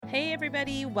Hey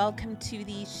everybody, welcome to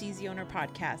the She's the Owner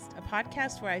podcast, a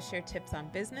podcast where I share tips on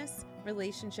business,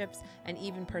 relationships, and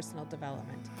even personal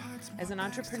development. As an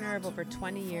entrepreneur of over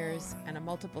 20 years and a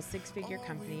multiple six-figure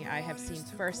company, I have seen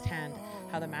firsthand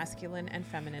how the masculine and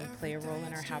feminine play a role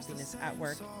in our happiness at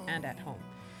work and at home.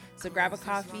 So grab a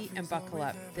coffee and buckle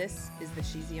up. This is the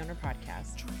She's the Owner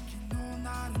podcast.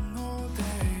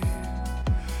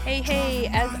 Hey,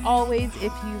 as always,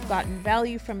 if you've gotten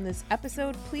value from this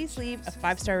episode, please leave a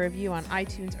 5-star review on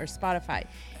iTunes or Spotify.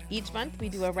 Each month, we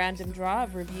do a random draw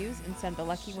of reviews and send the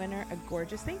lucky winner a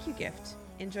gorgeous thank you gift.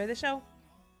 Enjoy the show.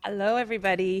 Hello,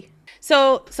 everybody.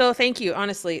 So thank you.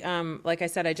 Honestly, like I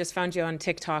said, I just found you on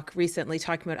TikTok recently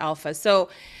talking about alpha. So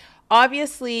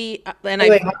obviously,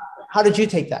 how did you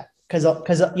take that? Because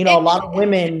a lot of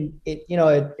women,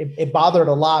 it bothered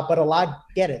a lot, but a lot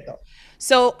get it though.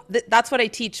 So that's what I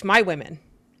teach my women.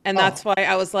 And that's why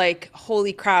I was like,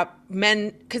 holy crap,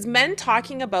 because men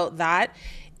talking about that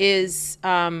is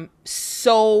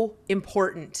so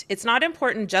important. It's not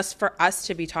important just for us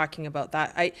to be talking about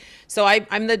that.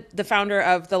 I'm the founder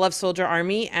of the Love Soldier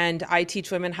Army, and I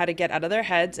teach women how to get out of their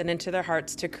heads and into their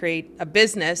hearts to create a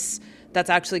business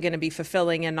that's actually going to be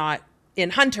fulfilling and not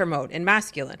in hunter mode, in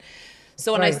masculine.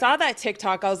 So when I saw that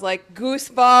TikTok, I was like,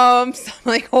 goosebumps.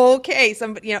 I'm like, okay,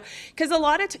 somebody, because a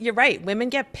lot of, you're right. Women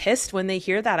get pissed when they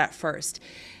hear that at first.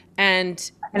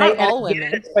 And not all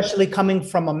women. Especially coming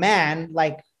from a man,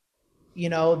 we'll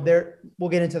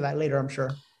get into that later, I'm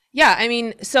sure. Yeah. I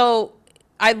mean, so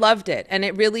I loved it. And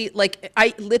it really,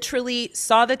 I literally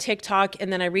saw the TikTok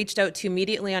and then I reached out to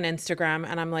immediately on Instagram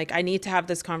and I'm like, I need to have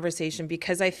this conversation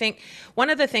because I think one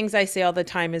of the things I say all the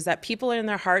time is that people in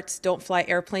their hearts don't fly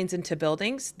airplanes into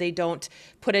buildings. They don't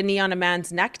put a knee on a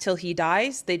man's neck till he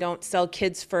dies. They don't sell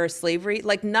kids for slavery.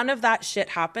 Like none of that shit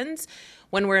happens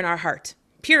when we're in our heart,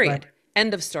 period. Right.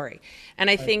 End of story. And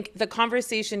I think the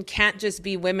conversation can't just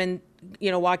be women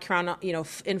walking around,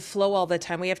 in flow all the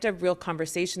time. We have to have real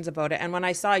conversations about it. And when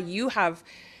I saw you have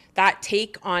that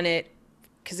take on it,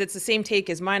 because it's the same take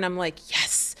as mine, I'm like,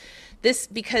 yes,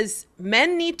 because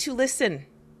men need to listen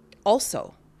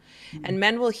also. Mm-hmm. And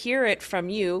men will hear it from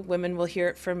you, women will hear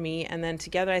it from me. And then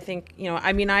together, I think,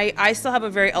 I still have a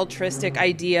very altruistic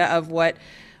idea of what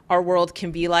our world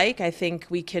can be like. I think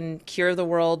we can cure the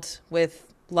world with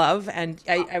love. And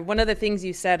one of the things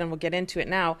you said, and we'll get into it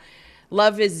now,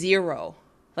 love is zero.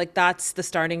 Like that's the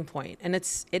starting point. And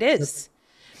it is.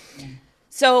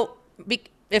 So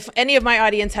if any of my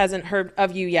audience hasn't heard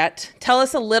of you yet, tell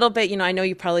us a little bit, I know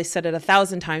you probably said it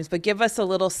 1,000 times, but give us a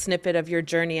little snippet of your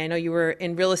journey. I know you were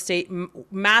in real estate,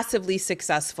 massively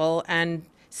successful and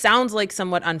sounds like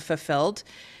somewhat unfulfilled.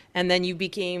 And then you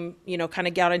became, kind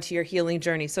of got into your healing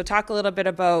journey. So talk a little bit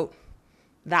about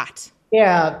that.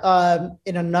 Yeah.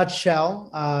 In a nutshell,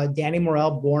 Danny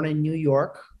Morel, born in New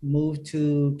York, moved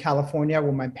to California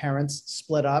where my parents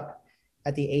split up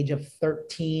at the age of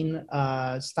 13,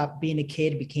 stopped being a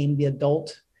kid, became the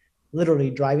adult, literally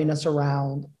driving us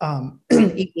around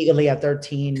illegally at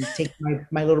 13, taking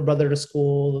my little brother to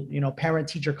school, parent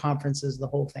teacher conferences, the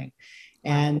whole thing.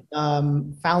 And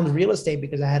found real estate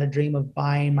because I had a dream of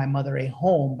buying my mother a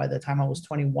home by the time I was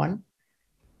 21.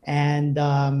 And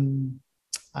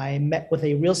I met with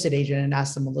a real estate agent and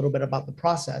asked him a little bit about the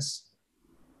process,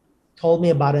 told me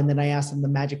about it. And then I asked him the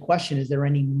magic question, is there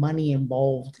any money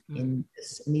involved in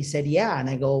this? And he said, yeah. And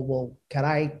I go, well, can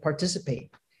I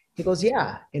participate? He goes,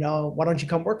 yeah, why don't you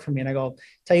come work for me? And I go,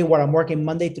 tell you what, I'm working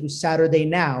Monday through Saturday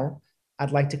now.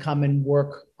 I'd like to come and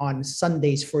work on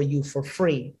Sundays for you for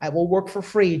free. I will work for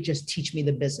free. Just teach me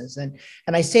the business. And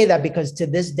I say that because to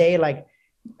this day,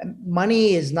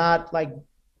 money is not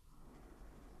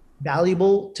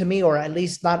valuable to me, or at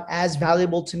least not as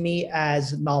valuable to me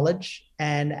as knowledge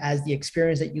and as the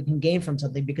experience that you can gain from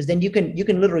something, because then you can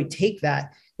literally take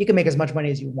that, you can make as much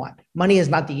money as you want. Money is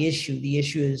not the issue. The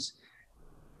issue is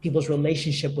people's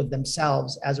relationship with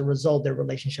themselves as a result, their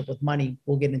relationship with money.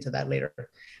 We'll get into that later.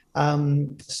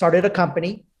 Started a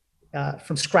company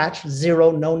from scratch,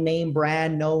 zero, no name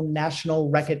brand, no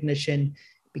national recognition,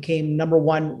 became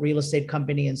 #1 real estate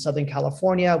company in Southern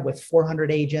California with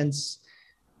 400 agents,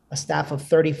 a staff of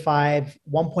 35,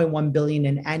 1.1 billion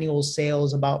in annual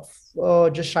sales, about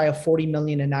just shy of 40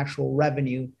 million in actual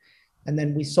revenue. And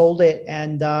then we sold it.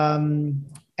 And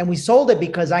we sold it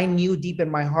because I knew deep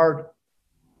in my heart,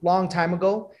 long time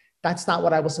ago, that's not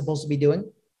what I was supposed to be doing.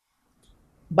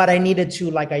 But I needed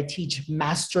to, like I teach,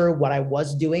 master what I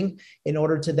was doing in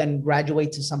order to then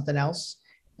graduate to something else.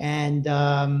 And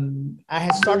I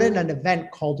had started an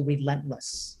event called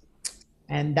Relentless.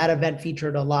 And that event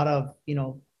featured a lot of,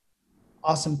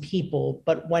 awesome people.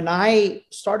 But when I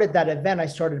started that event, I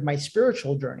started my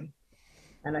spiritual journey.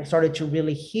 and I started to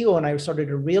really heal, and I started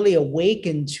to really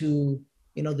awaken to,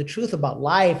 the truth about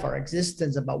life, our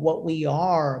existence, about what we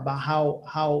are, about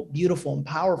how beautiful and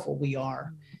powerful we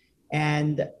are.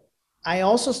 And I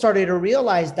also started to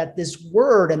realize that this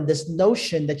word and this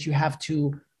notion that you have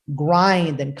to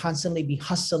grind and constantly be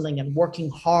hustling and working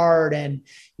hard and,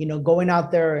 going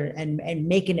out there and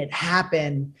making it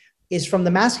happen is from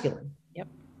the masculine. Yep.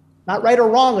 Not right or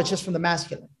wrong, it's just from the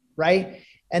masculine, right?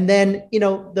 And then,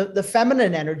 the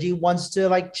feminine energy wants to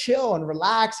like chill and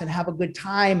relax and have a good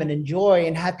time and enjoy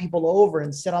and have people over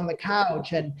and sit on the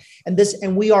couch and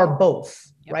we are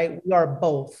both, yep. Right? We are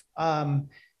both.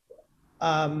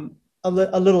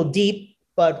 A little deep,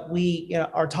 but we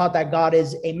are taught that God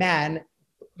is a man,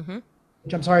 mm-hmm.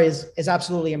 which I'm sorry is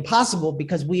absolutely impossible,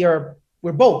 because we're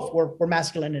both, we're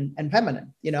masculine and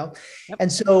feminine, Yep.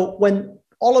 And so when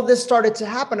all of this started to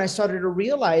happen, I started to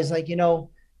realize, like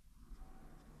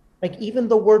even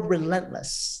the word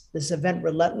relentless, this event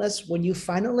relentless, when you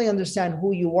finally understand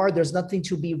who you are, there's nothing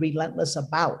to be relentless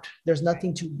about. There's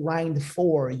nothing to grind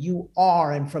for. You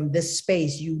are, and from this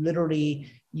space, you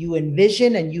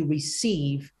envision and you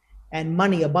receive, and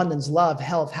money, abundance, love,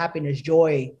 health, happiness,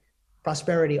 joy,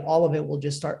 prosperity, all of it will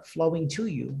just start flowing to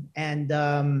you. And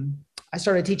I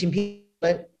started teaching people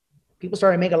that people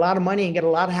started to make a lot of money and get a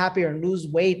lot happier and lose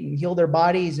weight and heal their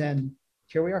bodies. And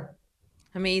here we are.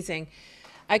 Amazing.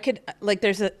 I could, like,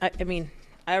 I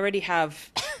already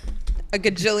have a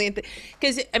gajillion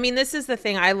because this is the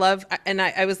thing I love. And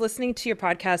I was listening to your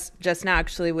podcast just now,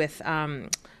 actually, with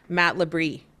Matt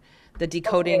Labrie, the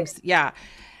decoding. Okay. Yeah.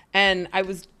 And I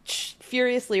was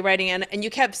furiously writing, and you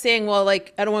kept saying, well,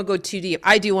 like, I don't want to go too deep.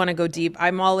 I do want to go deep.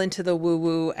 I'm all into the woo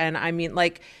woo. And I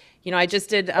just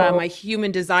did my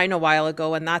human design a while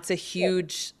ago, and that's a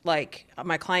huge, like,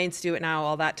 my clients do it now,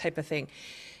 all that type of thing.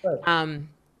 Right.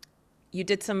 You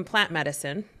did some plant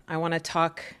medicine. I want to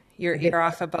talk your ear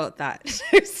off about that.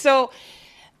 So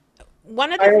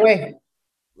one of the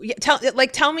tell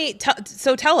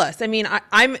us.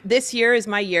 I'm this year is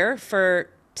my year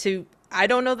I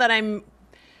don't know that I'm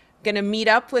going to meet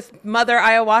up with Mother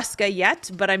Ayahuasca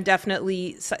yet, but I'm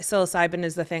definitely, psilocybin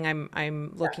is the thing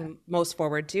I'm looking most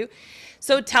forward to.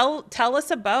 So tell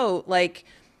us about, like,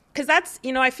 cause that's,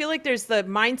 I feel like there's the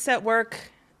mindset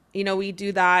work, we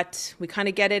do that, we kind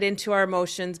of get it into our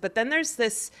emotions, but then there's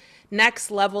this next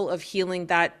level of healing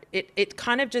that it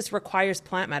kind of just requires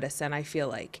plant medicine, I feel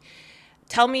like.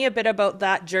 Tell me a bit about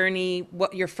that journey,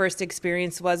 what your first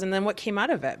experience was, and then what came out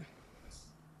of it.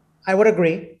 I would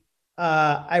agree.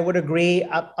 I'll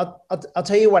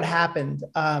tell you what happened.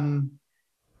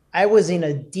 I was in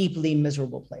a deeply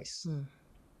miserable place.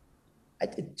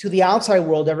 To the outside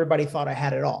world, everybody thought I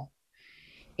had it all.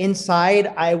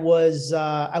 Inside, I was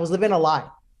living a lie.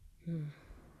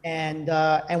 And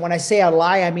when I say a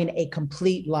lie, I mean a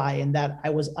complete lie, in that I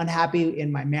was unhappy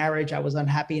in my marriage. I was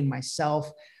unhappy in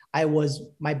myself.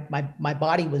 My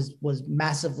body was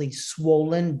massively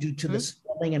swollen due to the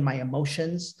swelling in my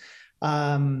emotions.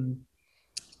 I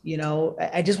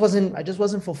just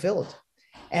wasn't fulfilled,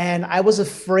 and I was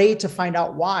afraid to find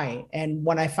out why. And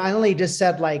when I finally just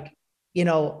said, like,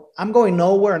 I'm going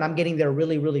nowhere and I'm getting there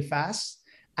really, really fast,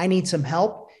 I need some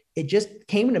help, it just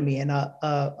came to me, and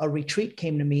a retreat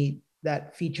came to me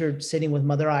that featured sitting with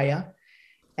Mother Aya.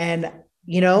 And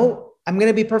I'm going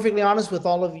to be perfectly honest with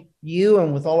all of you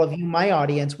and with all of you, my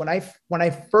audience. When I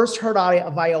first heard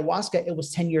of ayahuasca, it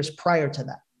was 10 years prior to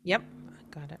that. Yep.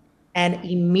 Got it. And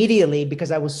immediately,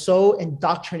 because I was so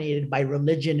indoctrinated by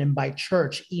religion and by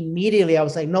church, immediately I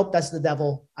was like, nope, that's the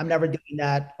devil. I'm never doing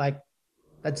that. Like,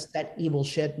 that's that evil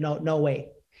shit. No way.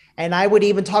 And I would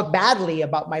even talk badly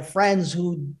about my friends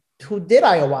who did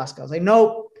ayahuasca. I was like,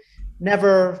 nope,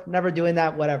 never doing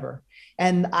that, whatever.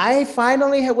 And I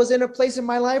finally was in a place in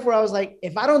my life where I was like,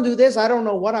 if I don't do this, I don't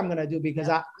know what I'm going to do, because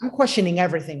I'm questioning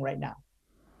everything right now.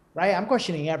 Right? I'm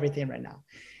questioning everything right now.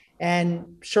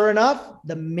 And sure enough,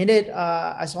 the minute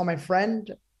I saw my friend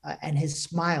and his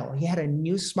smile, he had a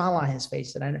new smile on his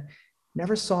face that I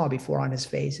never saw before on his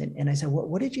face. And I said,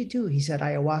 what did you do? He said,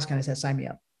 ayahuasca. And I said, sign me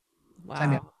up. Wow. Sign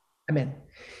me up. I'm in.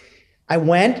 I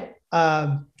went,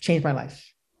 changed my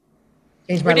life.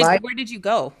 Where did you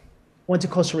go? Went to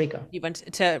Costa Rica. You went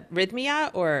to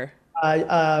Rhythmia or?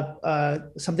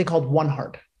 Something called One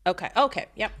Heart. Okay.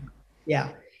 Yep. Yeah.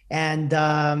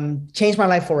 And changed my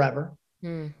life forever.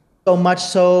 So much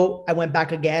so I went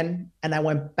back again, and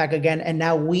and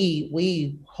now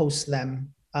we host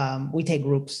them. We take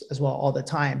groups as well all the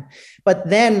time. But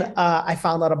then I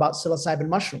found out about psilocybin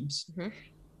mushrooms.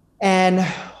 And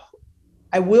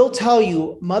I will tell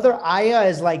you, Mother Aya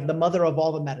is like the mother of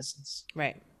all the medicines.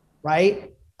 Right.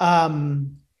 Right.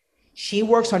 She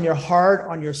works on your heart,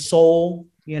 on your soul.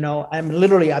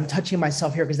 I'm touching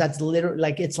myself here because that's literally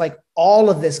like, it's like all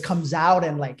of this comes out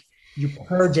and like you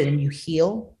purge it and you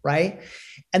heal, right?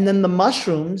 And then the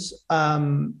mushrooms,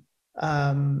 the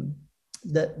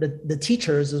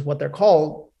teachers is what they're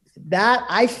called. That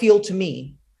I feel to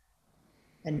me,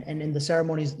 and in the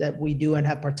ceremonies that we do and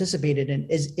have participated in,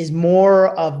 is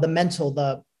more of the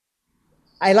mental,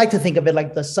 I like to think of it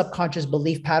like the subconscious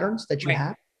belief patterns that you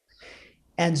have.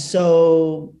 And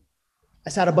so I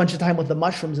sat a bunch of time with the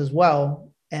mushrooms as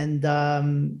well. And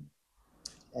those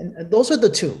are the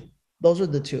two. Those are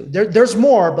the two. There's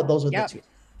more, but those are the two.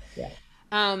 Yeah.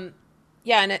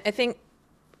 Yeah. And I think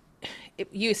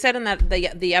you said in that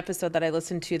the episode that I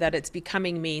listened to that it's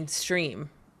becoming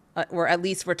mainstream, or at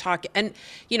least we're talking. And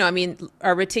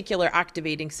our reticular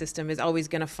activating system is always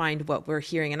going to find what we're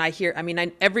hearing.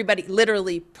 And everybody,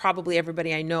 literally, probably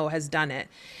everybody I know has done it.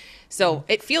 So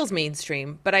it feels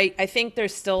mainstream, but I think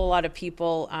there's still a lot of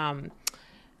people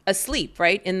asleep,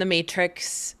 right, in the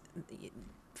matrix,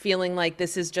 feeling like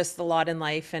this is just the lot in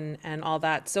life and all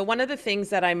that. So one of the things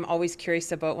that I'm always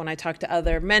curious about when I talk to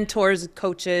other mentors,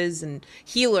 coaches, and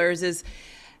healers is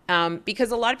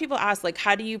because a lot of people ask, like,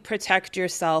 how do you protect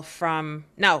yourself from,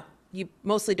 now, you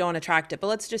mostly don't attract it, but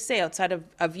let's just say outside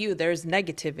of you, there's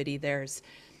negativity, there's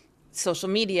social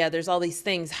media, there's all these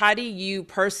things. How do you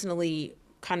personally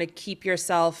kind of keep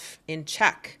yourself in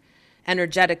check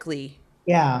energetically?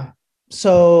 Yeah.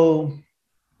 So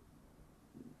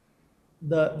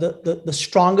the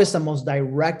strongest and most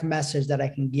direct message that I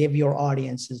can give your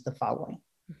audience is the following.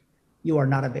 You are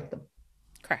not a victim.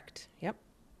 Correct. Yep.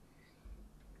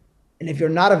 And if you're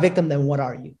not a victim, then what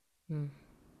are you?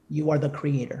 You are the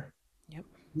creator. Yep.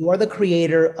 You are the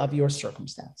creator of your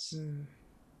circumstance.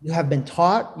 You have been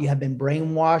taught, you have been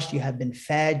brainwashed, you have been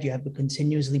fed, you have been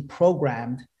continuously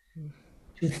programmed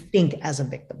to think as a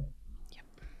victim. Yep.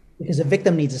 Because a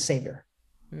victim needs a savior.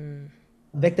 A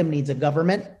victim needs a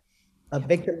government. A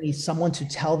victim needs someone to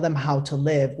tell them how to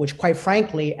live, which, quite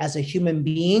frankly, as a human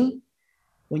being,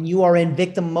 when you are in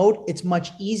victim mode, it's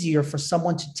much easier for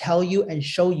someone to tell you and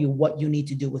show you what you need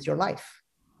to do with your life.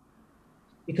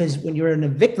 Because when you're in a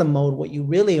victim mode, what you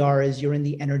really are is you're in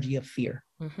the energy of fear.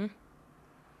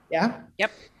 Yeah.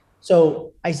 Yep.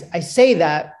 So I say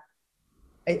that.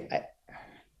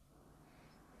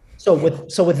 So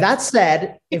with that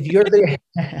said, if you're the,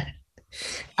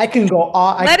 I can go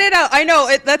on. Let it out. I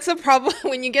know that's a problem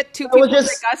when you get two people like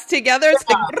us together. It's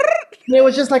like, it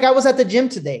was just like I was at the gym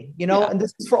today, and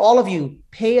this is for all of you.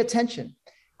 Pay attention.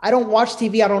 I don't watch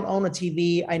TV. I don't own a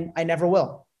TV. I never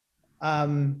will.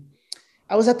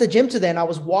 I was at the gym today and I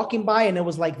was walking by and it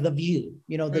was like The View,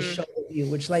 the show The View,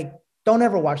 which, like, don't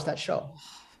ever watch that show.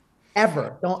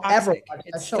 Ever. Don't toxic. Ever watch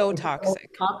that show. So toxic.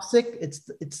 So toxic.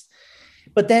 It's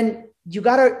but then you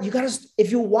gotta,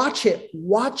 if you watch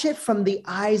it from the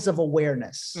eyes of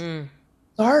awareness.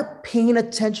 Start paying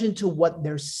attention to what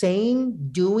they're saying,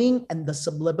 doing, and the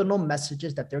subliminal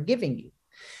messages that they're giving you.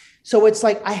 So it's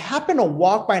like, I happened to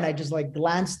walk by and I just like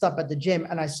glanced up at the gym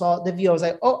and I saw the video. I was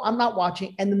like, oh, I'm not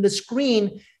watching. And then the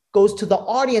screen goes to the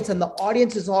audience and the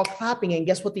audience is all clapping. And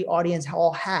guess what the audience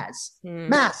all has?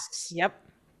 Masks. Yep.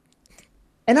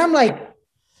 And I'm like,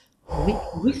 are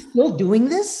we still doing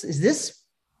this? Is this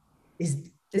a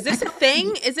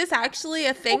thing? Is this actually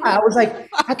a thing? I was like,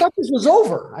 I thought this was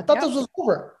over. This was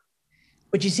over.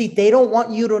 But you see, they don't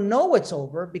want you to know it's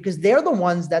over because they're the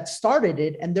ones that started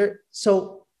it. And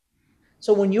so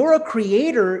when you're a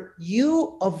creator,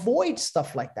 you avoid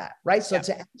stuff like that, right? So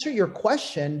to answer your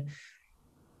question,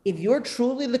 if you're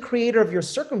truly the creator of your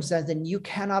circumstance, then you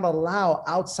cannot allow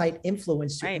outside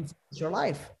influence to influence your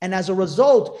life. And as a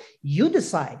result, you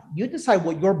decide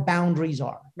what your boundaries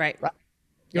are. Right.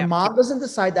 Your mom doesn't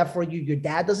decide that for you. Your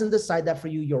dad doesn't decide that for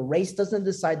you. Your race doesn't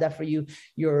decide that for you.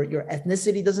 Your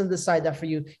ethnicity doesn't decide that for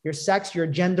you. Your sex, your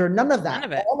gender, none of that. None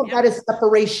of it. All of that is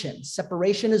separation.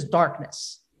 Separation is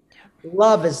darkness.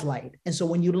 Love is light. And so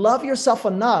when you love yourself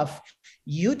enough,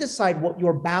 you decide what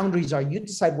your boundaries are. You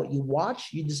decide what you watch.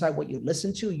 You decide what you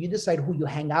listen to. You decide who you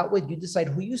hang out with. You decide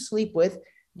who you sleep with.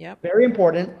 Yep. Very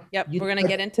important. Yep. We're going to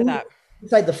get into that. You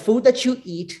decide the food that you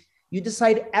eat. You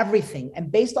decide everything.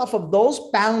 And based off of those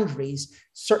boundaries,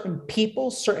 certain people,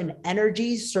 certain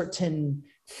energies, certain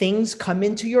things come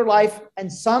into your life,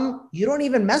 and some you don't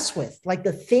even mess with. Like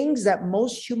the things that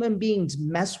most human beings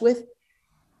mess with.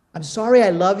 I'm sorry,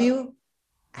 I love you.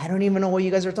 I don't even know what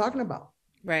you guys are talking about.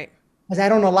 Right. Because I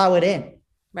don't allow it in.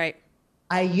 Right.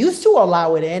 I used to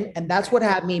allow it in, and that's what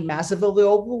had me massively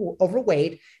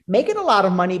overweight, making a lot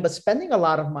of money, but spending a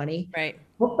lot of money. Right.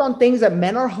 hooked on things that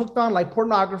men are hooked on, like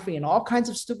pornography and all kinds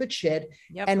of stupid shit.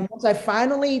 Yep. And once I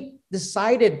finally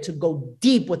decided to go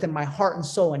deep within my heart and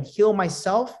soul and heal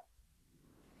myself,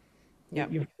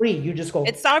 Yep. you're free. You just go.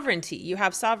 It's sovereignty. You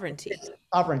have sovereignty. It's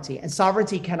sovereignty, and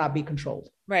sovereignty cannot be controlled.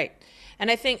 Right. And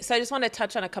I think so. I just want to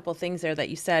touch on a couple things there that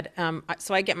you said.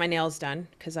 So I get my nails done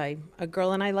because I'm a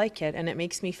girl and I like it and it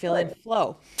makes me feel in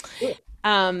flow.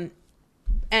 Um,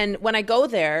 and when I go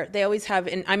there, they always have,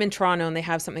 I'm in Toronto and they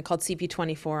have something called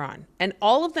CP24 on. And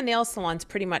all of the nail salons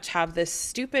pretty much have this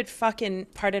stupid fucking,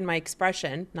 pardon my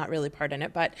expression, not really pardon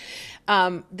it, but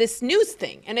this news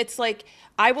thing. And it's like,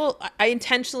 I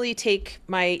intentionally take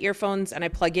my earphones and I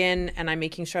plug in and I'm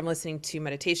making sure I'm listening to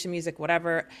meditation music,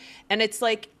 whatever. And it's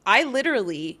like, I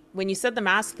literally, when you said the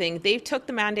mask thing, they took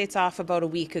the mandates off about a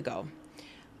week ago.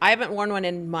 I haven't worn one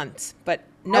in months, but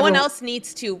no one else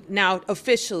needs to now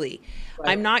officially. Right.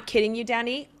 I'm not kidding you,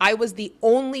 Danny. I was the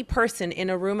only person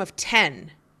in a room of 10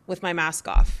 with my mask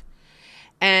off.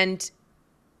 And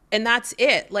that's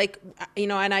it. Like, you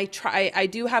know, and I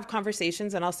do have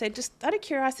conversations and I'll say, just out of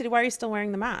curiosity, why are you still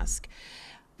wearing the mask?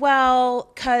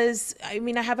 Well, because I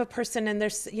mean, I have a person and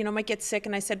there's, you know, might get sick.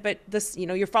 And I said, but this, you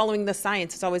know, you're following the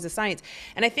science. It's always the science.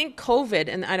 And I think COVID,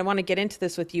 and I don't want to get into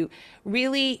this with you,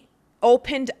 really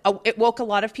it woke a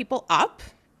lot of people up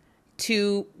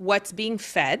to what's being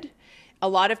fed. A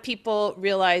lot of people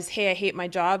realize, hey, I hate my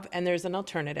job and there's an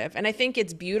alternative. And I think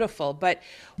it's beautiful. But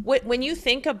when you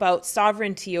think about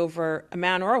sovereignty over a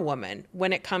man or a woman,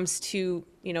 when it comes to,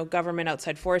 you know, government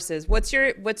outside forces, what's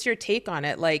your take on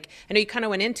it? Like, I know you kind of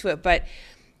went into it, but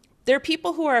there are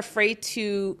people who are afraid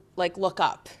to like look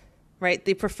up, right?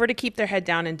 They prefer to keep their head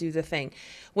down and do the thing.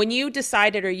 When you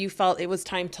decided or you felt it was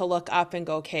time to look up and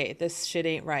go, okay, this shit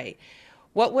ain't right.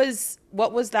 What was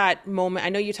that moment? I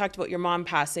know you talked about your mom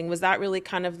passing. Was that really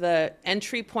kind of the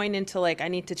entry point into like, I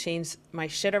need to change my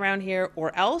shit around here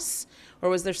or else? Or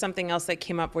was there something else that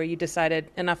came up where you decided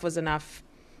enough was enough?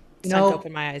 It's time to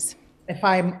open my eyes. If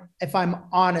I'm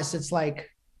honest, it's like,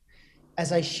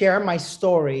 as I share my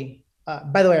story,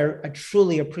 by the way, I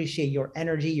truly appreciate your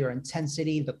energy, your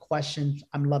intensity, the questions.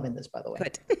 I'm loving this, by the way.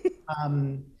 Good.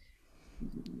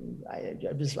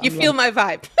 You feel my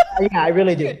vibe. Yeah, I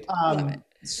really do.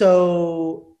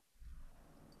 So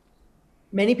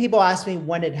many people ask me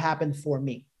when it happened for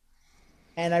me.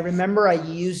 And I remember I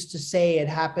used to say it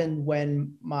happened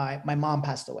when my mom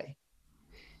passed away.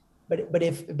 But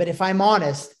if I'm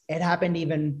honest, it happened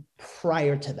even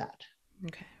prior to that.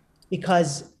 Okay.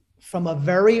 Because from a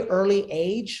very early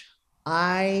age,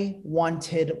 I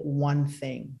wanted one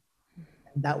thing,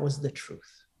 and that was the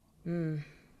truth.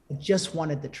 I just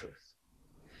wanted the truth.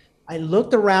 I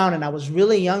looked around and I was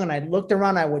really young and I looked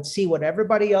around, I would see what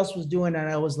everybody else was doing. And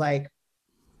I was like,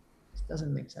 this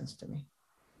doesn't make sense to me.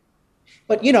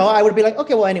 But, you know, I would be like,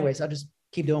 okay, well, anyways, I'll just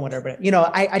keep doing whatever. You know,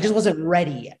 I just wasn't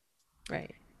ready yet.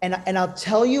 Right. And I'll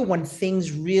tell you when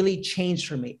things really changed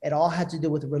for me, it all had to do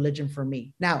with religion for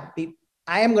me. Now,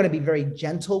 I am going to be very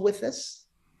gentle with this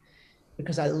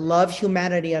because I love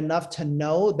humanity enough to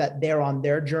know that they're on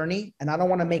their journey. And I don't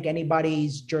want to make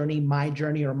anybody's journey my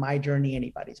journey or my journey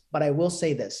anybody's. But I will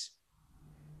say this.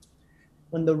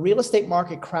 When the real estate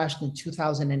market crashed in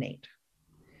 2008,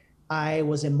 I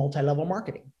was in multi-level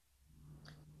marketing.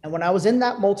 And when I was in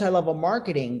that multi-level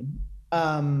marketing,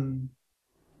 I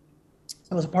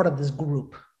was a part of this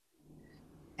group.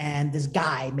 And this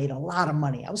guy made a lot of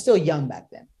money. I was still young back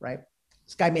then, right?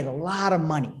 This guy made a lot of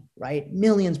money, right?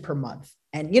 Millions per month.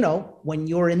 And, you know, when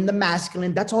you're in the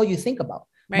masculine, that's all you think about.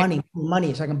 Right.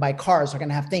 Money, so I can buy cars, so I can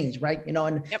have things, right? You know,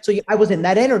 and so I was in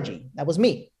that energy. That was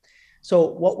me. So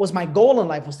what was my goal in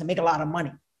life was to make a lot of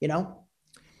money, you know?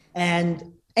 And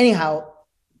anyhow,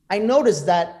 I noticed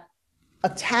that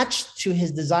attached to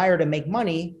his desire to make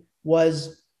money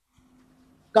was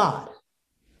God.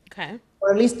 Okay.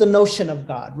 Or at least the notion of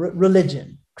God,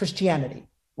 religion, Christianity,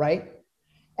 right?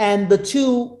 And the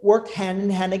two work hand in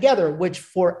hand together, which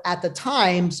for at the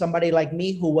time, somebody like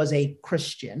me who was a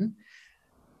Christian,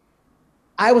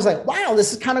 I was like, wow,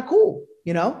 this is kind of cool,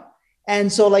 you know?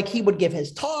 And so like he would give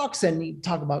his talks and he'd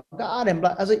talk about God and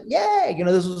blah. I was like, yeah, you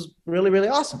know, this was really, really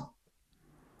awesome.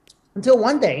 Until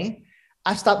one day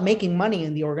I stopped making money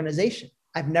in the organization.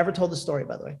 I've never told the story,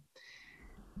 by the way.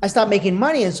 I stopped making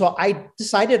money. And so I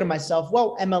decided to myself,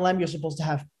 well, MLM, you're supposed to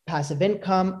have passive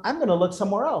income. I'm going to look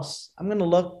somewhere else. I'm going to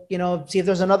look, you know, see if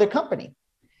there's another company.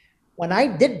 When I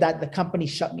did that, the company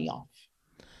shut me off.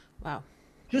 Wow.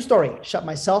 True story. Shut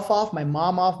myself off, my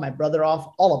mom off, my brother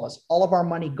off, all of us, all of our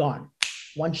money gone.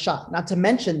 One shot. Not to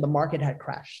mention the market had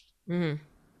crashed. Mm-hmm.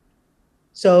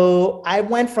 So I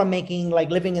went from making like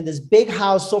living in this big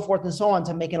house, so forth and so on,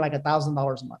 to making like $1,000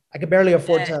 a month. I could barely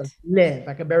afford to Shit. live.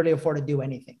 I could barely afford to do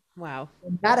anything. Wow.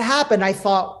 When that happened, I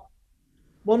thought,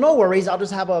 well, no worries. I'll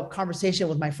just have a conversation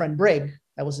with my friend Brig.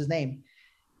 That was his name.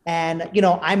 And,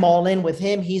 I'm all in with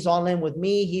him. He's all in with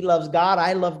me. He loves God.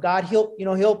 I love God. He'll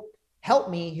help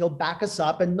me. He'll back us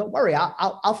up. And don't worry,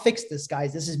 I'll fix this,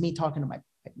 guys. This is me talking to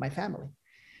my family.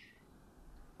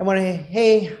 I want to,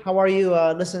 hey, how are you?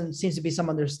 Listen, seems to be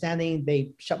some understanding.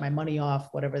 They shut my money off,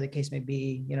 whatever the case may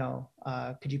be.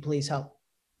 Could you please help?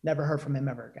 Never heard from him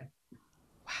ever again.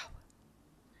 Wow.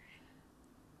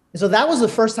 And so that was the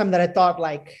first time that I thought,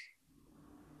 like,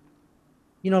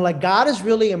 like God is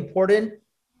really important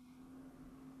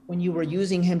when you were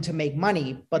using him to make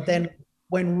money. But then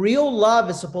when real love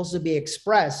is supposed to be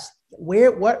expressed,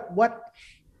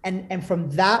 and from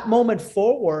that moment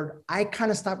forward, I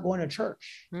kind of stopped going to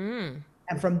church. And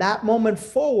from that moment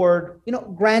forward,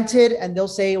 granted, and they'll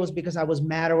say it was because I was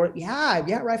mad, or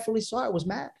rightfully so. I was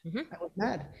mad. I was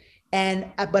mad.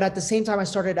 But at the same time, I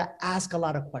started to ask a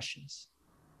lot of questions.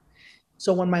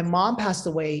 So when my mom passed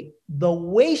away, the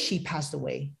way she passed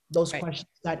away, those questions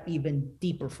got even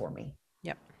deeper for me.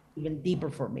 Yep. Even deeper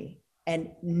for me. And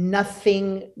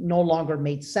nothing no longer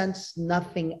made sense.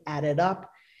 Nothing added up.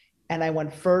 And I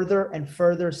went further and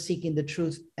further seeking the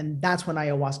truth. And that's when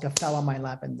ayahuasca fell on my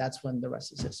lap. And that's when the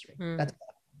rest is history.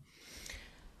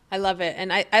 I love it.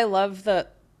 And I love the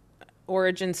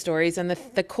origin stories. And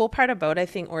the cool part about, I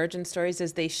think, origin stories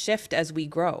is they shift as we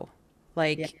grow.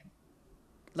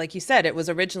 Like you said, it was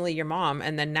originally your mom,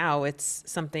 and then now it's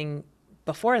something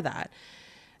before that.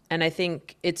 And I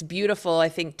think it's beautiful, I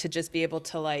think, to just be able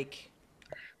to like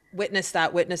witness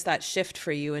that shift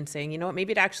for you and saying, you know what,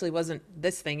 maybe it actually wasn't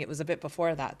this thing. It was a bit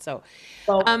before that. So,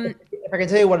 if I can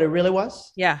tell you what it really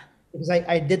was. Yeah. Because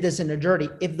I did this in a journey.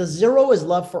 If the zero is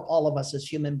love for all of us as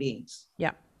human beings.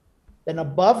 Yeah. Then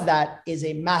above that is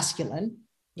a masculine.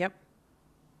 Yep.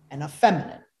 And a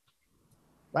feminine.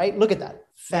 Right? Look at that.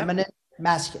 Feminine,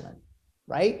 masculine.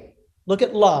 Right? Look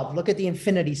at love. Look at the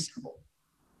infinity symbol.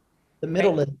 The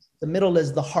middle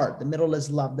is the heart. The middle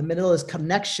is love. The middle is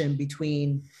connection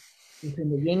between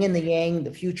the yin and the yang,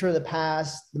 the future, the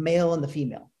past, the male and the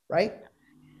female, right?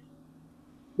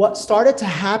 What started to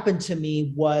happen to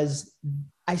me was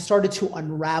I started to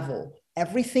unravel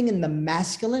everything in the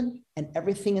masculine and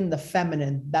everything in the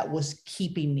feminine that was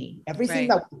keeping me, everything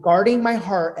that was guarding my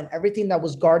heart and everything that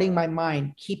was guarding my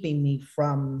mind, keeping me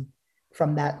from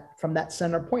that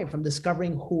center point, from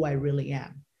discovering who I really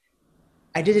am.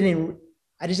 I just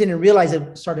didn't realize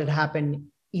it started to happen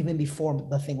even before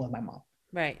the thing with my mom.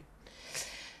 Right.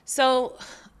 So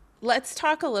let's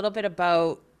talk a little bit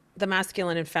about the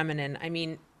masculine and feminine. I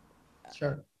mean,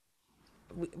 sure.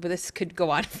 This could go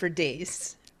on for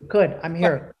days. Good. I'm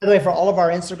here. By the way, for all of our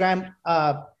Instagram,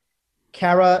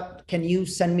 Kara, can you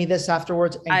send me this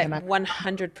afterwards? And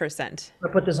 100%.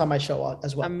 I'll put this on my show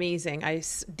as well. Amazing.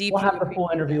 We'll have the full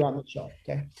interview on the show.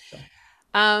 Okay.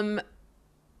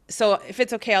 So if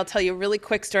it's okay, I'll tell you a really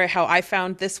quick story how I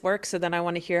found this work. So then I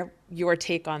want to hear your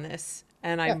take on this.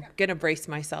 And I'm going to brace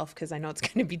myself because I know it's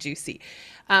going to be juicy.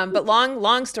 But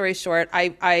long story short,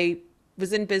 I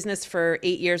was in business for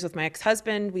 8 years with my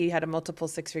ex-husband. We had a multiple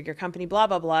six-figure company, blah,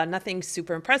 blah, blah. Nothing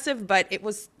super impressive, but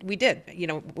we did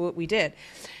what we did.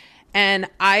 And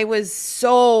I was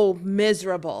so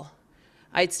miserable.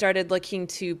 I'd started looking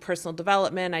to personal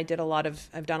development. I've done a lot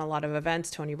of events,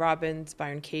 Tony Robbins,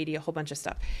 Byron Katie, a whole bunch of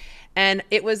stuff. And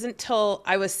it wasn't until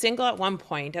I was single at one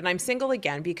point, and I'm single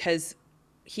again because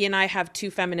he and I have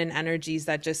two feminine energies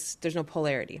that there's no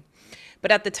polarity.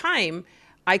 But at the time,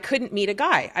 I couldn't meet a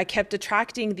guy. I kept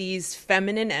attracting these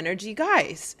feminine energy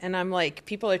guys. And I'm like,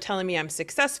 people are telling me I'm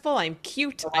successful, I'm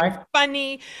cute, I'm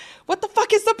funny. What the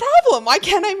fuck is the problem? Why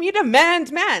can't I meet a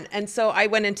man's man? And so I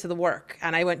went into the work,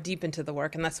 and I went deep into the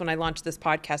work. And that's when I launched this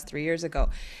podcast 3 years ago.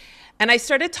 And I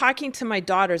started talking to my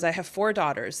daughters. I have 4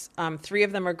 daughters. 3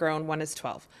 of them are grown, 1 is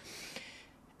 12.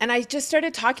 And I just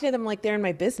started talking to them like they're in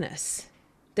my business.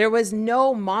 There was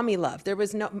no mommy love.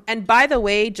 And by the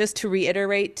way, just to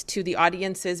reiterate to the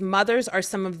audiences, mothers are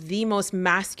some of the most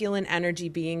masculine energy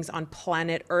beings on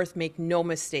planet Earth. Make no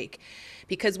mistake,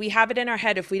 because we have it in our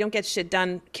head. If we don't get shit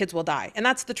done, kids will die. And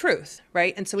that's the truth,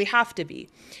 right? And so we have to be.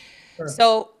 Sure.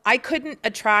 So I couldn't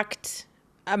attract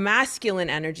a masculine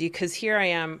energy because here I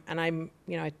am, and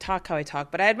I talk how I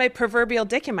talk, but I had my proverbial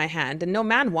dick in my hand, and no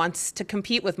man wants to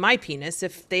compete with my penis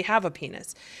if they have a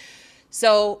penis.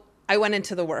 So I went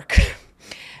into the work,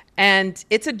 and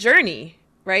it's a journey,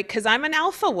 right? Because I'm an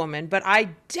alpha woman, but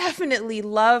I definitely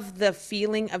love the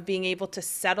feeling of being able to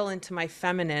settle into my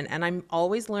feminine, and I'm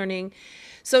always learning.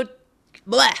 So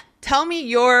Bleh. Tell me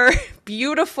your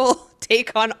beautiful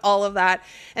take on all of that.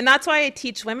 And that's why I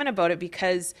teach women about it,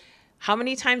 because how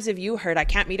many times have you heard, I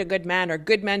can't meet a good man, or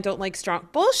good men don't like strong?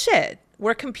 Bullshit.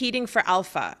 We're competing for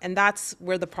alpha, and that's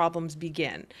where the problems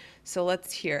begin. So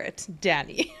let's hear it,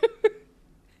 Danny.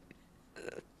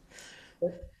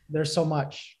 There's so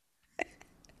much.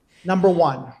 Number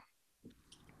one,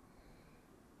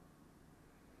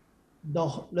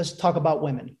 let's talk about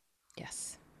women.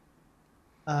 Yes.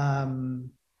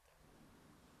 Um,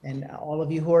 and all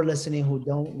of you who are listening who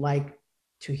don't like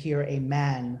to hear a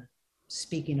man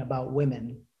speaking about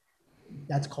women,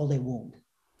 that's called a wound.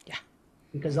 Yeah.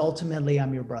 Because ultimately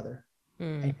I'm your brother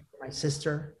and you're my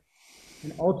sister,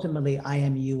 and ultimately I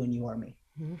am you and you are me.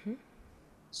 Mm-hmm.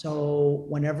 So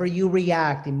whenever you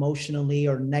react emotionally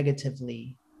or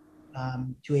negatively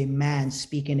to a man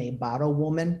speaking about a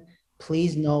woman,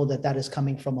 please know that that is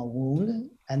coming from a wound,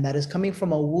 and that is coming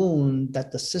from a wound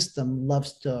that the system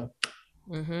loves to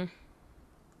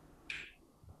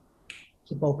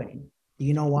keep opening. Do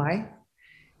you know why?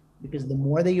 Because the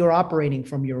more that you're operating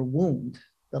from your wound,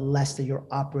 the less that you're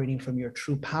operating from your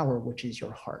true power, which is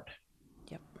your heart.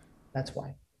 Yep. That's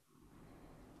why.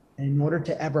 And in order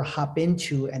to ever hop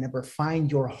into and ever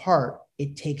find your heart,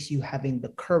 it takes you having the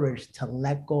courage to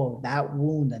let go of that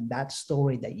wound and that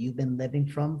story that you've been living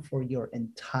from for your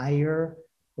entire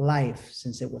life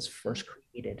since it was first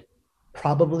created,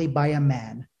 probably by a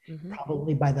man,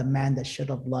 probably by the man that should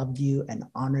have loved you and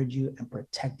honored you and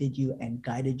protected you and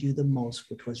guided you the most,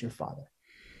 which was your father.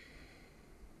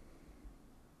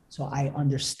 So I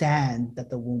understand that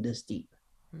the wound is deep.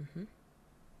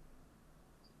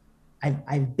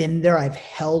 I've been there. I've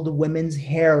held women's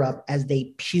hair up as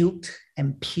they puked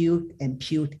and puked and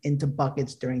puked into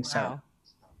buckets during ceremony.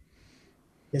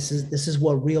 This is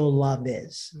what real love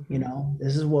is. You know,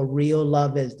 this is what real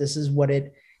love is. This is what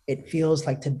it feels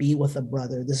like to be with a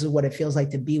brother. This is what it feels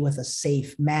like to be with a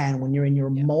safe man when you're in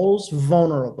your most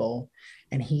vulnerable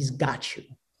and he's got you.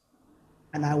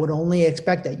 And I would only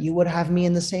expect that you would have me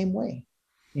in the same way,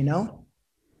 you know?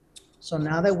 So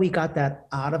now that we got that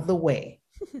out of the way,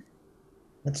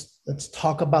 let's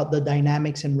talk about the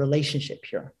dynamics in relationship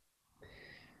here.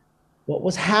 What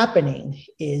was happening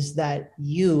is that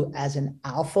you, as an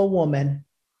alpha woman,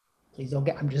 please don't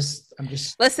get, I'm just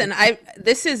Listen,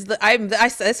 this is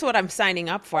what I'm signing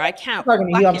up for. I can't. I'm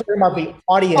talking to you. I'm talking about the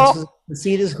audience. The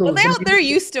seat is who. Well, they're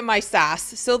used to my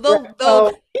sass, so they'll.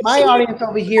 So my audience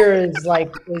over here is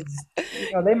like, you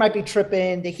know, they might be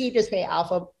tripping. Did he just say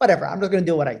alpha? Whatever. I'm just going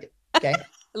to do what I do. Okay.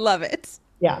 Love it.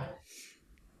 Yeah.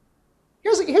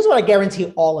 Here's what I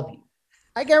guarantee all of you.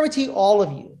 I guarantee all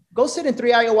of you, go sit in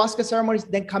 3 ayahuasca ceremonies,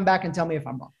 then come back and tell me if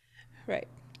I'm wrong. Right.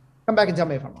 Come back and tell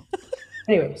me if I'm wrong.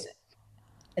 Anyways,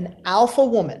 an alpha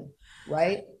woman,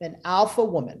 right? An alpha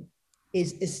woman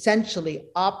is essentially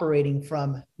operating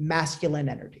from masculine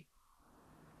energy.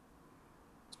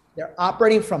 They're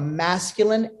operating from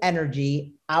masculine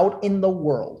energy out in the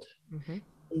world,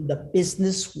 in the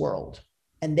business world.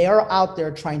 And they are out there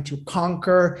trying to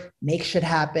conquer, make shit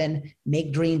happen,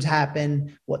 make dreams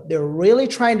happen. What they're really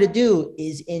trying to do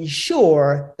is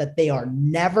ensure that they are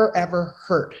never, ever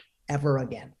hurt ever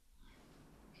again.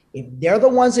 If they're the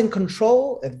ones in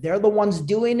control, if they're the ones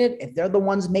doing it, if they're the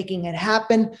ones making it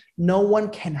happen, no one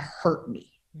can hurt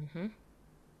me.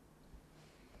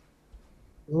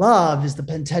 Love is the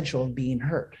potential of being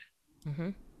hurt.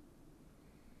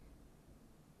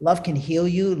 Love can heal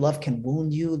you. Love can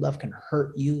wound you. Love can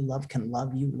hurt you. Love can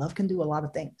love you. Love can do a lot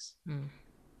of things.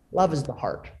 Love is the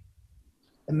heart.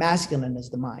 The masculine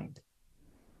is the mind.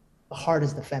 The heart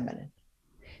is the feminine.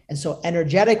 And so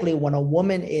energetically, when a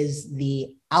woman is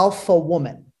the alpha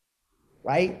woman,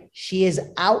 right? She is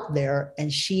out there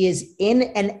and she is in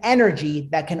an energy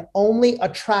that can only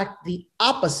attract the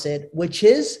opposite, which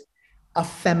is a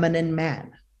feminine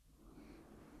man,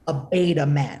 a beta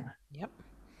man.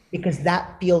 Because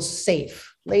that feels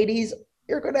safe. Ladies,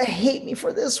 you're going to hate me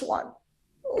for this one.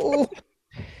 Oh,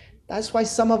 that's why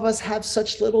some of us have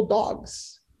such little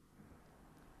dogs.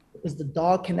 Because the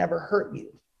dog can never hurt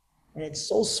you. And it's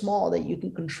so small that you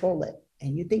can control it.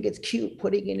 And you think it's cute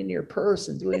putting it in your purse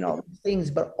and doing all these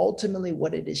things. But ultimately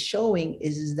what it is showing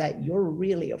is that you're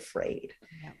really afraid.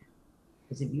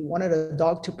 Because if you wanted a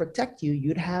dog to protect you,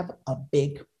 you'd have a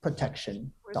big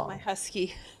protection dog. Where's my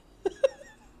husky?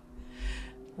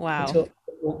 Wow. So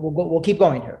we'll keep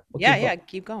going here.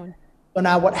 Keep going. So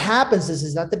now what happens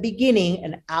is at the beginning,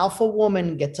 an alpha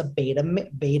woman gets a beta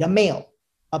male.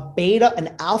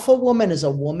 An alpha woman is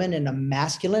a woman in a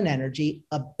masculine energy.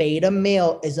 A beta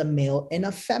male is a male in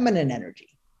a feminine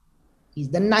energy. He's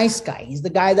the nice guy. He's the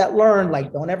guy that learned,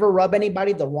 like, don't ever rub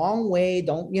anybody the wrong way.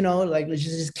 Don't, like, let's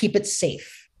just keep it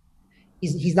safe.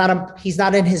 He's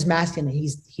not in his masculine.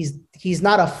 He's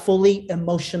not a fully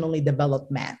emotionally developed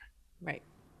man. Right.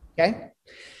 Okay.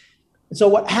 And so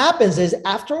what happens is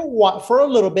after a while, for a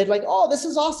little bit, like, oh, this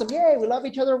is awesome. Yay, we love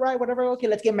each other, right? Whatever. Okay,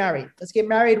 let's get married. Let's get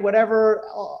married, whatever.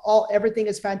 Everything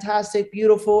is fantastic,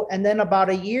 beautiful. And then about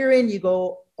a year in, you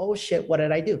go, oh shit, what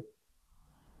did I do?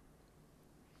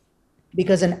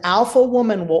 Because an alpha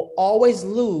woman will always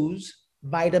lose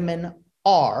vitamin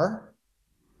R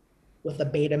with a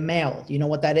beta male. Do you know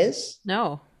what that is?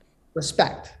 No.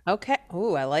 Respect. Okay.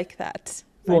 Oh, I like that.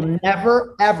 You will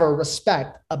never, ever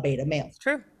respect a beta male. It's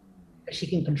true. She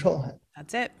can control him.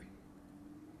 That's it.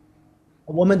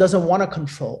 A woman doesn't want to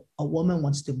control. A woman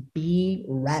wants to be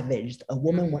ravaged. A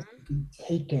woman wants to be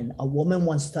taken. A woman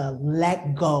wants to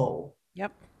let go.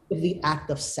 Yep. Of the act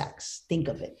of sex. Think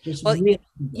of it. Just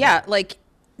yeah, like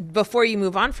before you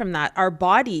move on from that, our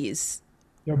bodies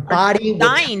your body are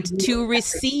designed to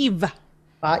receive.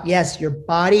 Yes, your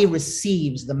body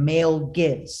receives, the male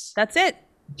gives. That's it.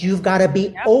 You've got to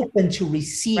be open to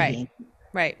receiving.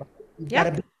 Right. You've got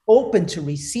to be open to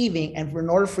receiving. And in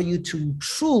order for you to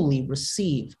truly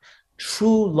receive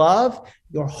true love,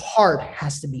 your heart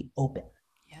has to be open.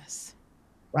 Yes.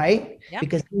 Right? Yep.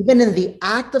 Because even in the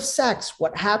act of sex,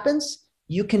 what happens?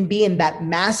 You can be in that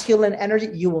masculine energy.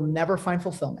 You will never find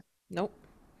fulfillment. Nope.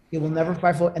 You will never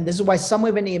find fulfillment. And this is why some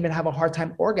women even have a hard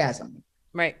time orgasming.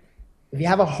 Right. If you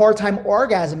have a hard time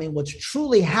orgasming, what's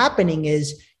truly happening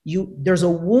is there's a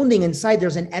wounding inside.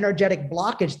 There's an energetic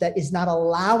blockage that is not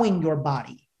allowing your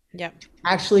body to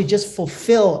actually just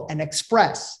fulfill and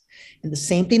express. And the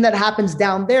same thing that happens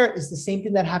down there is the same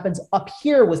thing that happens up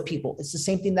here with people. It's the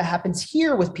same thing that happens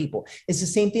here with people. It's the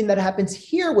same thing that happens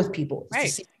here with people.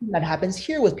 It's the same thing that happens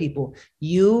here with people.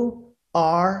 You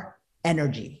are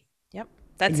energy. Yep.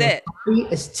 That's it. Your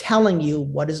body is telling you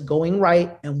what is going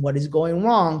right and what is going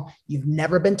wrong. You've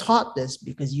never been taught this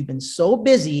because you've been so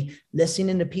busy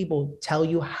listening to people tell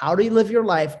you how to live your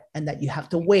life and that you have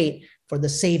to wait for the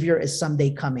savior is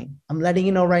someday coming. I'm letting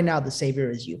you know right now, the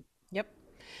savior is you. Yep.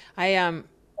 I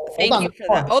thank you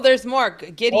for that. Oh, there's more.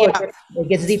 Giddy up. It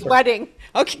gets deeper. Sweating.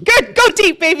 Okay, good. Go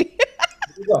deep, baby.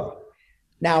 Here we go.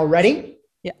 Now, ready?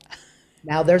 Yeah.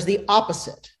 Now there's the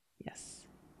opposite. Yes.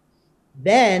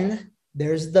 Then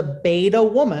there's the beta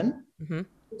woman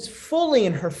who's fully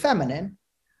in her feminine,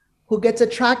 who gets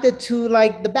attracted to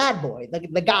like the bad boy,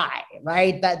 the guy,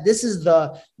 right? That this is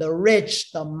the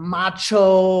rich, the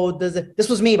macho. This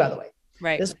was me, by the way.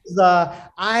 Right. This is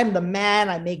I'm the man.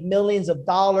 I make millions of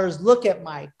dollars. Look at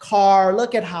my car.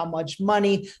 Look at how much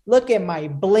money. Look at my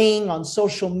bling on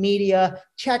social media.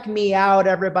 Check me out,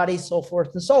 everybody, so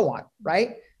forth and so on.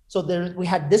 Right. So we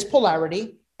had this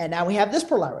polarity, and now we have this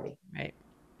polarity. Right.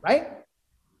 Right.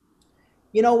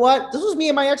 You know what? This was me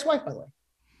and my ex-wife, by the way.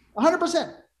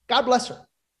 100%. God bless her.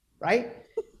 Right.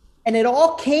 And it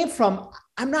all came from,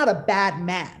 I'm not a bad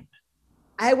man.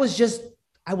 I was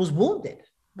wounded.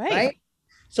 Right.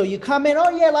 So you come in, oh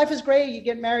yeah, life is great. You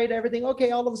get married, everything.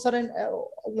 Okay. All of a sudden,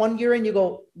 1 year in, you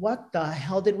go, what the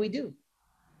hell did we do?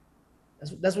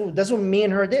 That's what me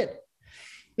and her did.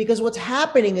 Because what's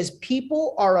happening is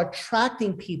people are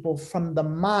attracting people from the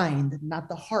mind, not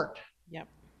the heart. Yep.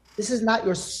 This is not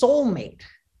your soulmate.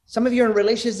 Some of you are in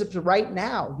relationships right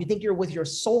now. You think you're with your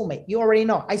soulmate. You already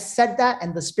know. I said that,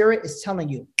 and the spirit is telling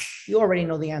you. You already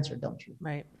know the answer, don't you?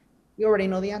 Right. You already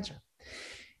know the answer.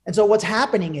 And so what's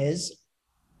happening is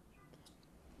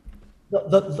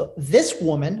this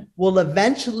woman will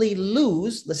eventually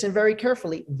lose, listen very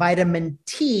carefully, vitamin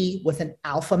T with an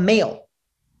alpha male.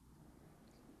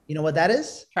 You know what that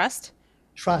is? Trust.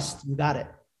 Trust. You got it.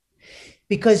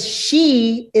 Because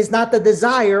she is not the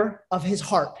desire of his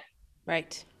heart.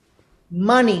 Right.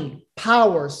 Money,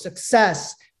 power,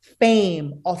 success,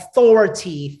 fame,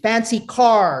 authority, fancy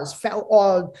cars,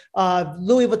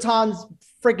 Louis Vuitton's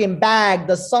freaking bag,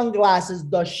 the sunglasses,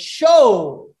 the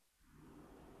show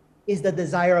is the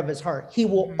desire of his heart. He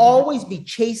will always be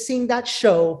chasing that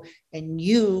show, and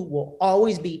you will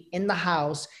always be in the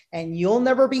house, and you'll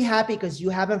never be happy because you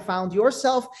haven't found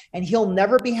yourself, and he'll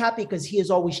never be happy because he is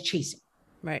always chasing.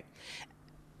 Right.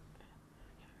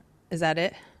 Is that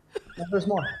it? No, there's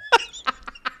more.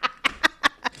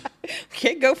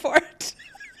 Okay, go for it.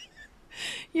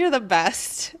 You're the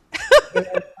best. This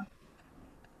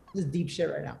is deep shit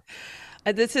right now.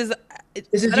 This is,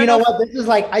 you know what? This is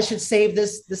like, I should save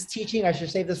this teaching. I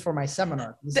should save this for my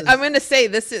seminar. I'm going to say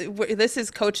this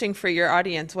is coaching for your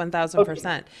audience.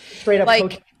 1000%. Straight up like,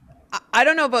 coaching. I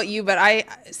don't know about you, but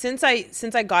since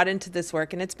I got into this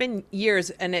work, and it's been years,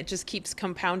 and it just keeps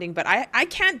compounding. But I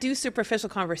can't do superficial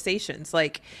conversations.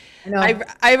 Like, I know.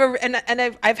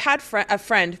 I've had a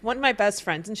friend, one of my best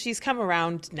friends, and she's come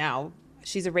around now.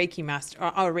 She's a Reiki master,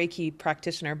 a Reiki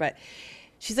practitioner, but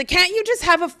she's like, "Can't you just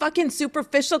have a fucking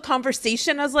superficial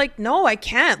conversation?" I was like, "No, I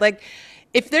can't." Like,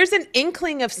 if there's an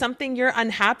inkling of something you're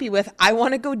unhappy with, I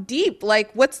want to go deep.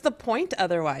 Like, what's the point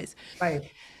otherwise?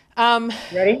 Right. Um,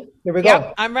 Ready? Here we yep,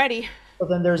 go. I'm ready. So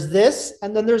then there's this,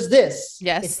 and then there's this. It's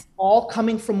Yes. all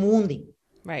coming from wounding.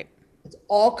 Right. It's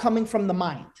all coming from the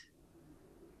mind.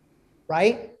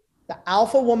 Right? The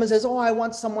alpha woman says, "Oh, I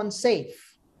want someone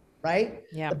safe." Right?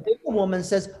 Yeah. The beta woman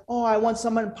says, "Oh, I want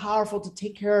someone powerful to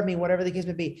take care of me," whatever the case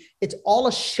may be. It's all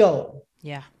a show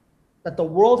Yeah. that the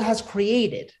world has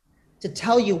created to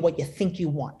tell you what you think you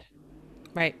want.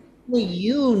 Right. Only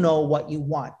you know what you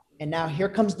want. And now here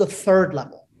comes the third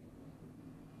level.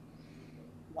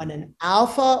 When an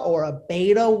alpha or a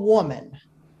beta woman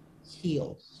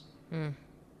heals,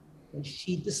 when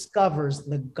she discovers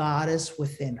the goddess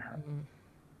within her,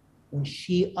 when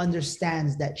she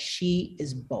understands that she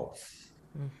is both,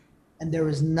 and there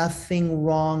is nothing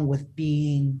wrong with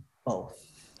being both.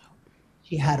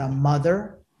 She had a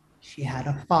mother, she had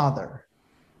a father.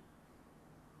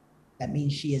 That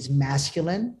means she is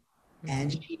masculine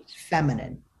and she is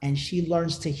feminine, and she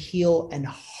learns to heal and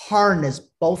harness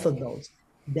both of those.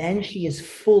 Then she is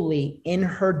fully in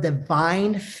her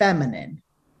divine feminine,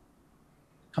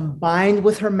 combined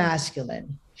with her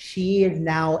masculine. She is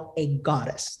now a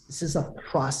goddess. This is a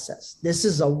process. This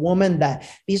is a woman that,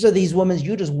 these are these women,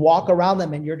 you just walk around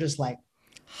them and you're just like,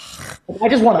 I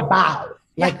just want to bow.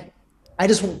 Like,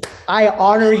 I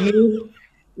honor you.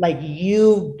 Like,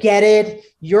 you get it.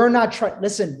 You're not trying.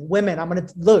 Listen, women, I'm going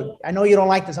to look, I know you don't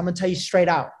like this. I'm going to tell you straight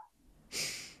out.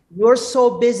 You're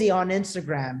so busy on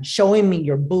Instagram showing me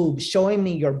your boobs, showing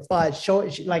me your butt,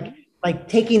 like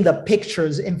taking the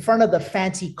pictures in front of the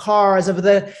fancy cars of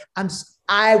the,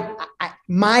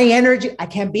 my energy, I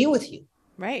can't be with you.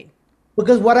 Right.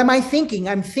 Because what am I thinking?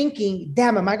 I'm thinking,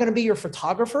 damn, am I going to be your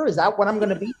photographer? Is that what I'm going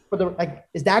to be for the, like,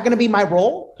 is that going to be my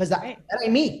role? Because that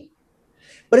ain't me.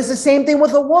 But it's the same thing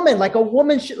with a woman. Like, a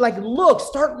woman should, like,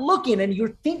 start looking, and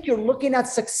you think you're looking at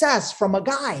success from a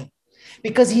guy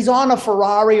because he's on a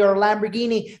Ferrari or a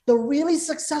Lamborghini. The really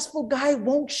successful guy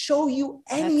won't show you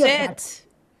any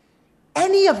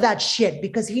of that shit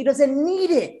because he doesn't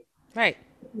need it. Right.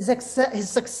 His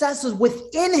success is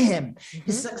within him.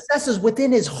 His success is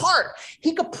within his heart.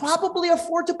 He could probably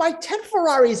afford to buy 10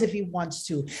 Ferraris if he wants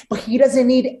to, but he doesn't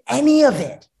need any of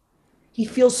it. He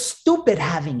feels stupid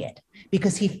having it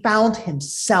because he found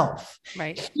himself.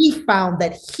 Right. He found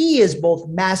that he is both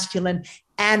masculine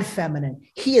and feminine.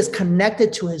 He is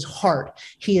connected to his heart.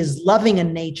 He is loving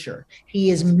in nature. He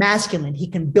is masculine. He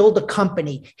can build a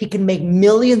company. He can make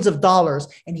millions of dollars,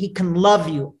 and he can love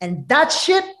you. And that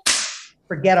shit,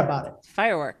 forget about it.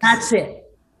 Fireworks. That's it.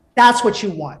 That's what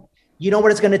you want. You know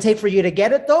what it's going to take for you to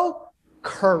get it, though?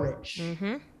 Courage.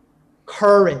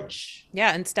 Courage.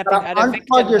 Yeah, and stepping out of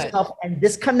unplug yourself and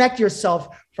disconnect yourself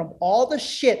from all the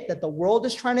shit that the world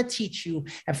is trying to teach you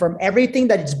and from everything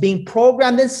that is being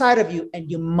programmed inside of you, and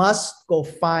you must go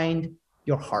find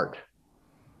your heart.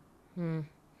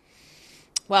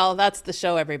 Well, that's the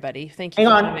show, everybody. Thank you for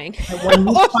coming. When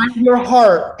you find your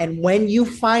heart, and when you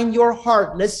find your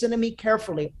heart, listen to me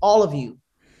carefully, all of you,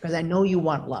 because I know you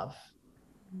want love.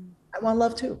 I want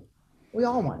love too. We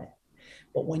all want it.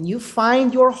 But when you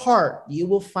find your heart, you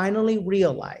will finally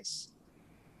realize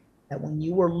that when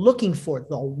you were looking for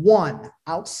the one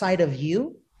outside of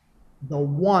you, the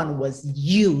one was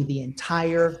you the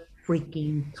entire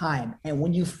freaking time. And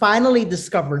when you finally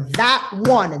discover that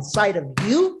one inside of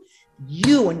you,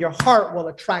 you and your heart will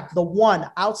attract the one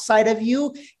outside of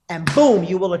you, and boom,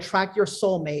 you will attract your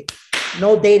soulmate.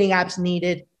 No dating apps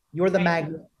needed. You're the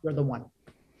magnet. You're the one.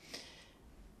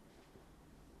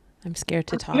 I'm scared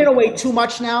to talk. I'm giving away too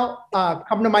much now.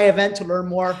 Come to my event to learn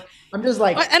more. I'm just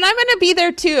like, and I'm gonna be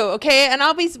there too, okay? And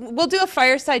we'll do a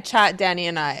fireside chat, Danny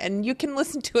and I, and you can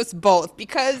listen to us both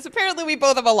because apparently we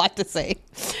both have a lot to say.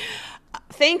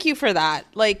 Thank you for that.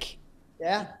 Like,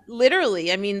 yeah,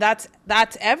 literally. I mean, that's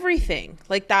everything.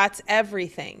 Like, that's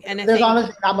everything. And there's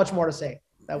honestly not much more to say.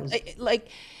 That was like,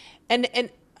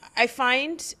 and I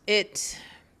find it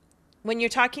when you're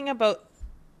talking about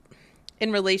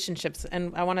in relationships,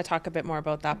 and I want to talk a bit more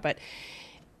about that, but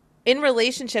in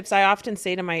relationships, I often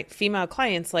say to my female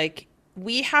clients, like,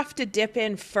 we have to dip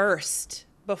in first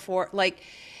before, like,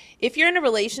 if you're in a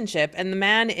relationship and the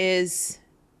man is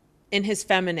in his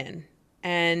feminine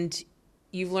and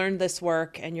you've learned this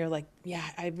work and you're like, yeah,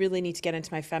 I really need to get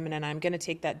into my feminine. I'm going to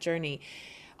take that journey.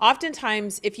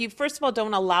 Oftentimes, if you first of all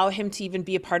don't allow him to even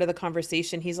be a part of the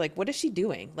conversation, he's like, what is she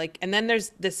doing? Like, and then there's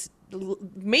this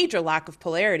major lack of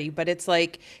polarity, but it's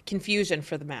like confusion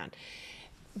for the man.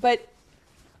 But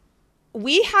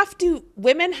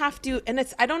women have to, and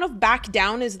it's, I don't know if back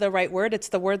down is the right word. It's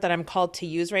the word that I'm called to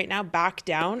use right now, back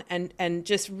down, and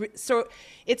just, so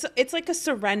it's like a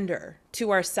surrender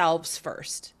to ourselves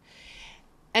first.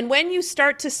 And when you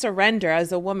start to surrender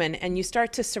as a woman and you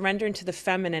start to surrender into the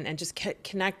feminine and just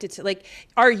connect it to like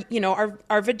our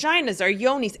vaginas, our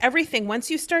yonis, everything,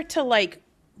 once you start to like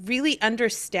really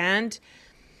understand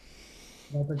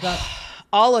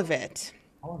all of it,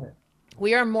 All of it.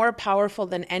 we are more powerful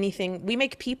than anything. We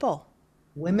make people.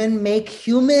 Women make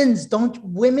humans, don't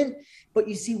women? But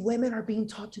you see, women are being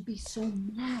taught to be so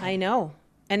mad. I know.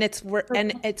 And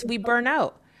we burn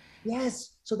out.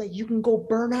 Yes, so that you can go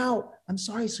burn out. I'm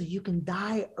sorry, so you can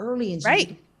die early and so you Right.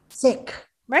 can get sick.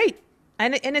 Right.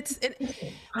 And we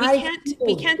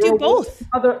can't do You're both.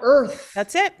 Mother Earth.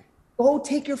 That's it. Go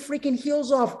take your freaking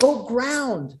heels off. Go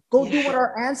ground. Go do what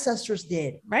our ancestors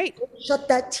did. Right. Go shut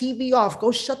that TV off.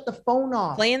 Go shut the phone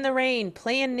off. Play in the rain,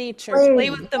 play in nature, play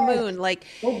with the moon. Like,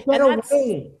 go get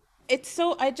away. It's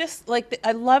so, I just like,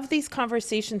 I love these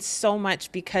conversations so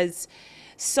much because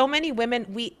so many women,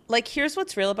 here's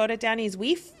what's real about it, Danny, is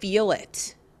we feel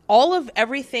it. All of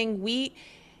everything, we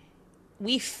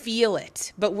feel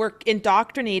it, but we're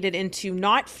indoctrinated into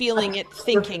not feeling it,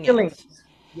 thinking it.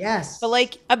 Yes. But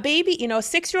like a baby, a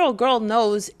 6-year-old girl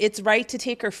knows it's right to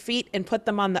take her feet and put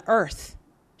them on the earth.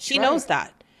 She knows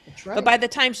that. That's right. But by the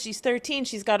time she's 13,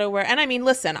 she's got to wear, and I mean,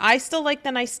 listen, I still like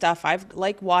the nice stuff. I've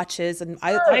like watches and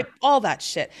I all that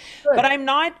shit. Good.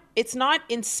 But it's not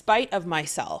in spite of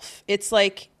myself. It's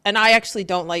like, and I actually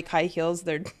don't like high heels.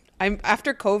 I'm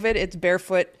after COVID, it's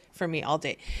barefoot for me all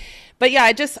day. But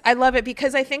yeah, I love it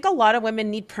because I think a lot of women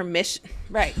need permission.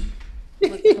 Right.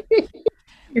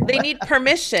 They need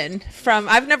permission from,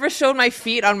 I've never shown my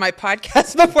feet on my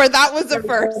podcast before. That was the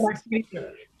first.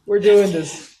 We're doing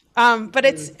this. But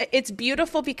it's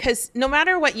beautiful because no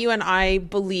matter what you and I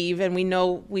believe and we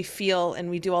know, we feel, and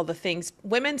we do all the things,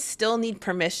 women still need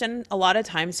permission a lot of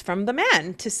times from the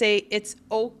man to say it's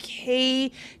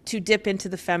okay to dip into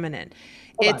the feminine.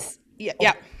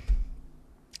 Yeah.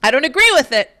 I don't agree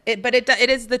with it, but it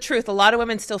is the truth. A lot of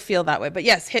women still feel that way. But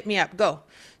yes, hit me up. Go.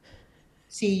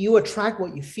 See, you attract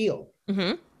what you feel.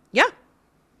 Mm-hmm. Yeah.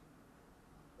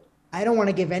 I don't want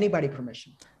to give anybody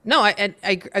permission. No, I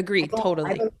agree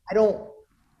totally. I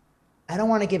don't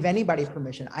want to give anybody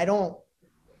permission. I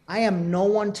am no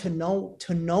one to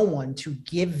no one to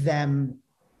give them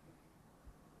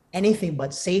anything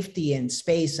but safety and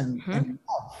space and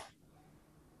love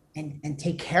and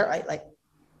take care. Like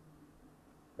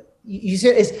you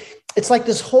said, it's like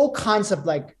this whole concept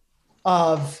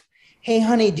of, hey,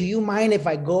 honey, do you mind if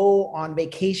I go on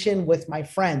vacation with my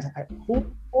friends? Who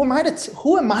am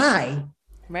I?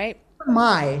 Right. Who am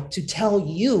I to tell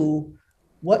you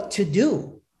what to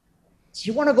do? Do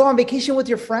you want to go on vacation with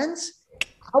your friends?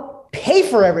 I'll pay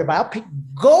for everybody.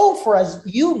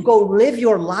 You go live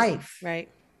your life. Right.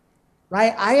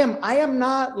 Right. I am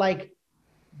not like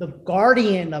the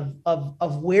guardian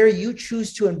of where you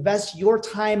choose to invest your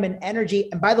time and energy.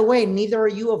 And by the way, neither are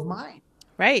you of mine.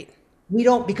 Right.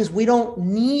 Because we don't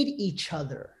need each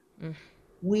other.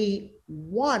 We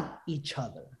want each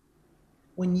other.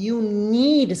 When you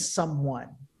need someone,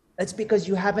 that's because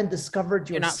you haven't discovered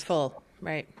yourself. You're not full,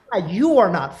 right? You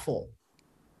are not full,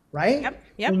 right?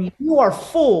 Yep. When you are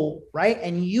full, right,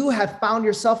 and you have found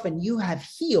yourself and you have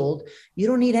healed, you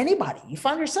don't need anybody. You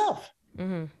found yourself.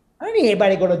 Mm-hmm. I don't need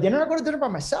anybody to go to dinner. I go to dinner by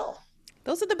myself.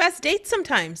 Those are the best dates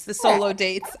sometimes, the solo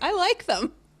dates. I like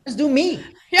them. Just do me.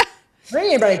 Yeah. I don't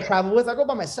need anybody to travel with. I go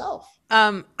by myself.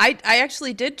 I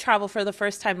actually did travel for the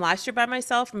first time last year by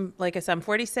myself. Like I said, I'm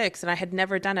 46 and I had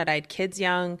never done it. I had kids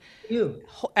young.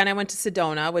 And I went to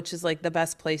Sedona, which is like the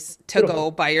best place to go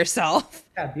by yourself.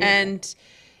 Yeah, and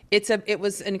it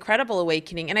was an incredible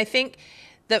awakening. And I think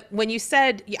that when you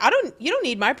said, you don't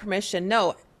need my permission.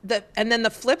 No. And then the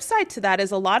flip side to that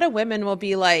is a lot of women will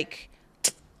be like,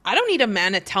 I don't need a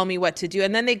man to tell me what to do.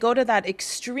 And then they go to that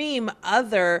extreme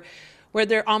other where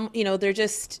they're they're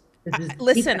just,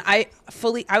 listen, I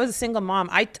was a single mom.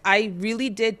 I really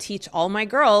did teach all my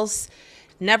girls,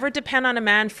 never depend on a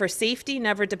man for safety,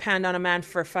 never depend on a man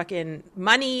for fucking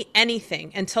money,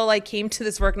 anything, until I came to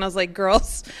this work and I was like,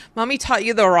 girls, mommy taught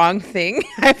you the wrong thing.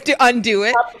 I have to undo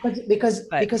it. Because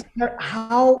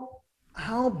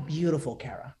how beautiful,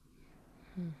 Kara.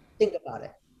 Think about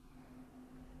it.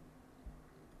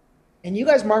 And you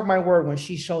guys mark my word, when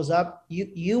she shows up,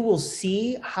 you will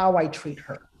see how I treat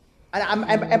her. And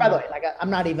by the way, like I'm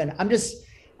not even,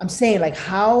 I'm saying like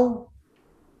how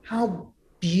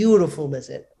beautiful is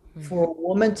it for a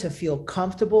woman to feel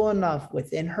comfortable enough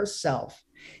within herself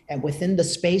and within the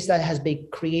space that has been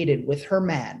created with her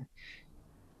man,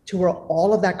 to where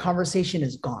all of that conversation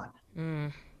is gone.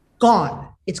 Gone.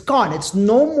 It's gone. It's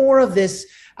no more of this.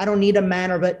 I don't need a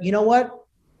man, or, but you know what?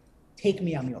 Take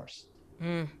me, I'm yours.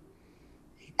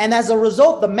 And as a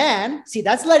result, the man, see,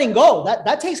 that's letting go.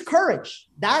 That takes courage.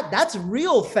 That's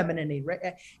real femininity,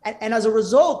 right? And as a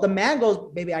result, the man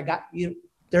goes, baby, I got you.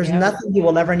 There's nothing you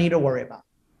will ever need to worry about.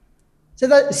 So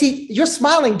that, see, you're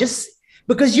smiling just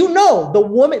because you know the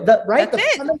woman, right?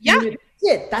 That's The it. Yeah. Unit, that's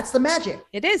it. That's the magic.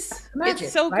 It is. Magic,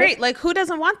 It's so right? great. Like, who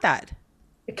doesn't want that?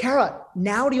 Kara,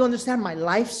 now do you understand my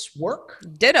life's work?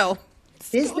 Ditto.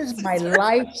 This is my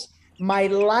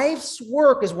life's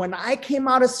work. Is when I came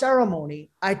out of ceremony,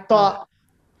 I thought,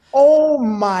 oh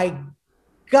my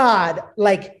God,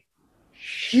 like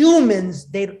humans,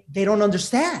 they don't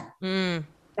understand.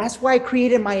 That's why I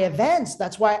created my events.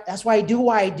 That's why I do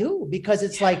what I do, because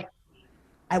it's like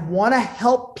I want to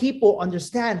help people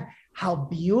understand how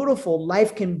beautiful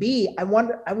life can be. I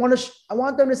want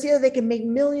them to see that they can make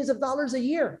millions of dollars a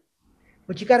year.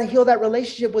 But you got to heal that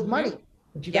relationship with money.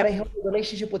 But you got to heal the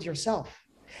relationship with yourself.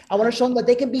 I want to show them that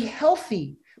they can be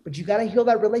healthy, but you got to heal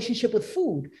that relationship with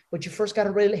food. But you first got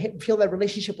to really heal that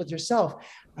relationship with yourself.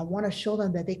 I want to show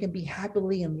them that they can be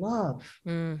happily in love.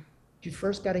 You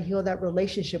first got to heal that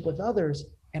relationship with others.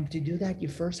 And to do that, you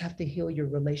first have to heal your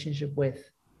relationship with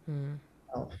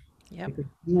yourself. Because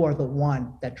you are the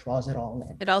one that draws it all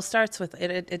in. It all starts with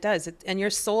it. It does. And your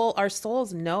soul, our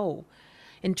souls know.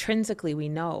 Intrinsically, we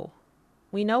know.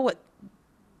 We know what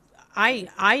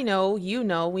I know, you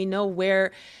know, we know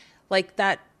where, like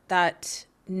that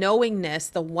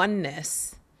knowingness, the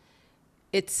oneness,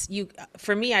 it's you,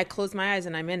 for me, I close my eyes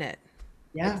and I'm in it.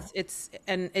 Yeah.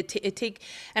 And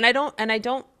I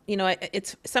don't, you know,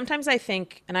 it's sometimes I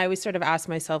think, and I always sort of ask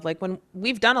myself, like, when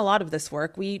we've done a lot of this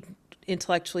work, we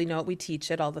intellectually know it, we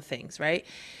teach it, all the things, right?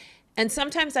 And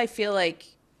sometimes I feel like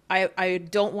I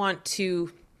don't want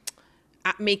to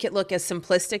make it look as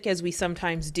simplistic as we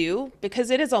sometimes do,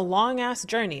 because it is a long ass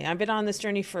journey. I've been on this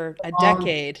journey for a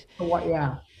decade.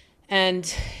 Yeah.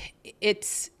 And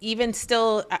it's even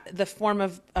still the form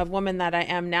of woman that I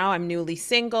am now. I'm newly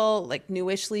single, like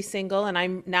newishly single. And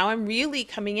I'm really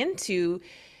coming into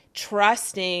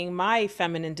trusting my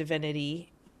feminine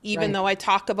divinity, even though I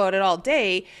talk about it all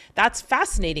day. That's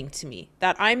fascinating to me,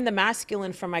 that I'm the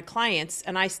masculine for my clients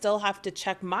and I still have to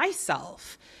check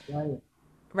myself.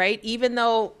 Right? Even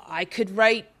though I could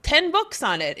write 10 books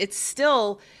on it, it's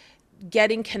still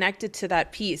getting connected to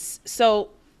that piece. So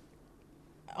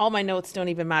all my notes don't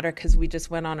even matter because we just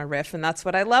went on a riff, and that's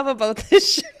what I love about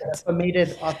this shit. That's what made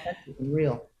it authentic and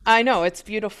real. I know, it's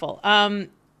beautiful. And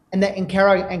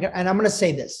Kara, and I'm going to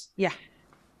say this. Yeah.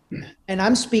 And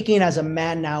I'm speaking as a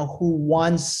man now who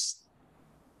once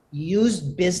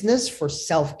used business for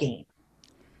self-gain.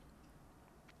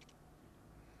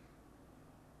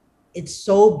 It's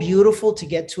so beautiful to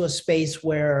get to a space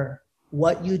where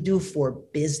what you do for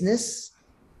business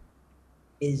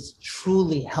is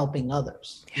truly helping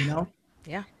others, you know?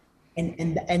 Yeah.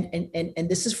 And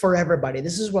this is for everybody.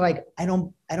 This is what, like, I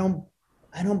don't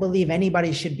believe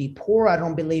anybody should be poor. I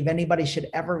don't believe anybody should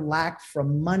ever lack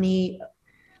from money,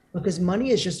 because money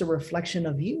is just a reflection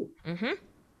of you.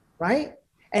 Right?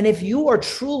 And if you are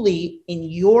truly in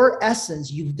your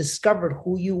essence, you've discovered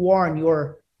who you are, and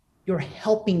you're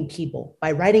helping people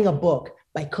by writing a book,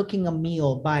 by cooking a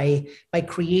meal, by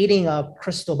creating a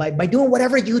crystal, by doing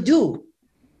whatever you do,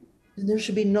 then there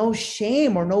should be no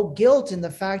shame or no guilt in the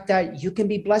fact that you can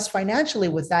be blessed financially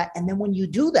with that. And then when you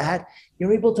do that,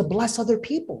 you're able to bless other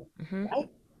people, right?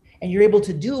 And you're able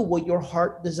to do what your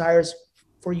heart desires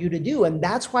for you to do. And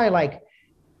that's why, like,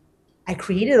 I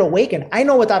created Awaken. I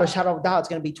know without a shadow of a doubt, it's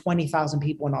going to be 20,000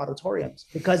 people in auditoriums,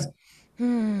 because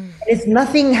it's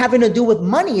nothing having to do with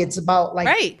money. It's about,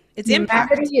 like, it's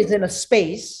impact. Humanity is in a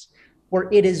space where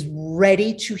it is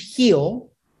ready to heal.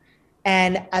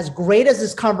 And as great as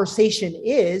this conversation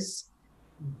is,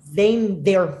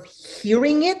 they're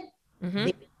hearing it,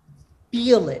 they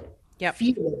feel it,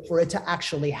 feel it for it to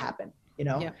actually happen, you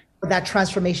know, for that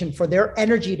transformation, for their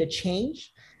energy to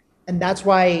change. And that's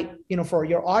why, you know, for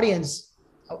your audience,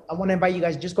 I want to invite you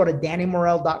guys, just go to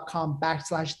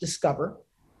dannymorel.com/discover.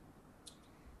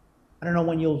 I don't know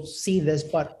when you'll see this,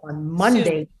 but on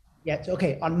Monday,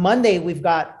 on Monday, we've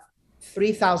got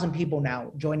 3,000 people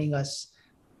now joining us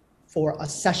for a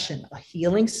session, a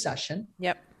healing session.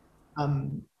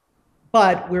 But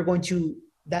But we're going to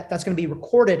that's going to be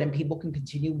recorded and people can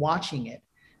continue watching it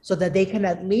so that they can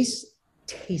at least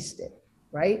taste it,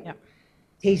 right? Yeah.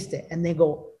 Taste it. And they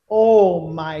go, oh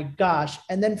my gosh.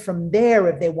 And then from there,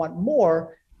 if they want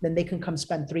more, then they can come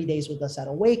spend 3 days with us at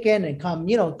Awaken and come,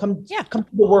 Yeah. come to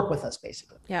work with us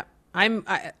basically. Yeah.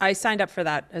 I signed up for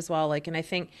that as well. Like, and I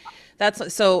think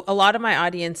that's, so a lot of my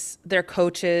audience, they're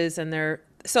coaches and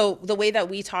so the way that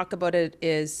we talk about it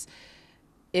is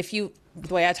the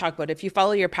way I talk about it, if you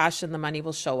follow your passion, the money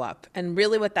will show up. And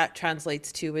really what that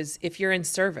translates to is if you're in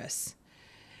service.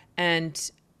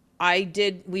 And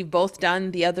we've both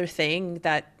done the other thing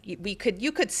that you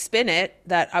could spin it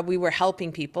that we were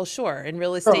helping people. Sure. In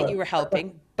real estate, Sure. you were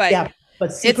helping, but Yeah, but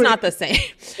it's secretly, not the same.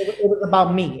 it was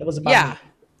about me. It was about Yeah. me.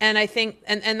 And I think,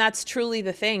 and that's truly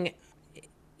the thing.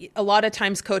 A lot of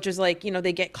times coaches, like,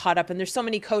 they get caught up and there's so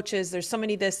many coaches, there's so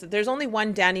many there's only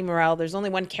one Danny Morel, there's only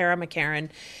one Kara McCarran,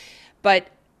 but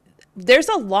there's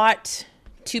a lot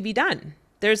to be done.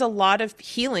 There's a lot of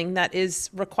healing that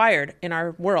is required in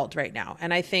our world right now.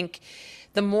 And I think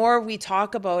the more we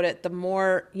talk about it, the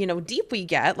more, deep we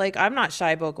get. Like, I'm not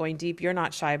shy about going deep. You're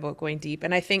not shy about going deep.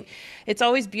 And I think it's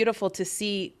always beautiful to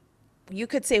see. You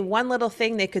could say one little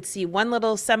thing, they could see one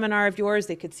little seminar of yours,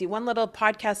 they could see one little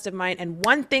podcast of mine, and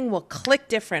one thing will click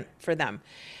different for them.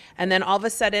 And then all of a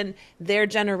sudden, their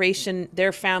generation,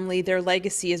 their family, their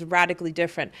legacy is radically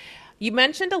different. You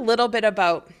mentioned a little bit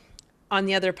about, on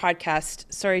the other podcast,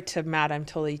 sorry to Matt, I'm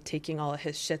totally taking all of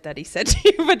his shit that he said to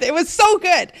you, but it was so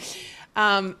good,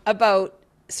 about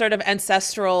sort of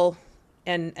ancestral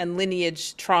and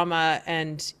lineage trauma,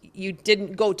 and you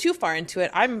didn't go too far into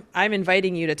it. I'm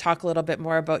inviting you to talk a little bit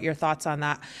more about your thoughts on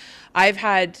that. I've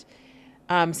had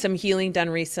some healing done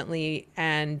recently,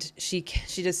 and she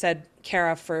just said,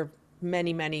 Kara, for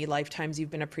many, many lifetimes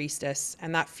you've been a priestess,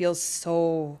 and that feels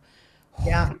so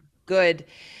Yeah. good.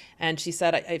 And she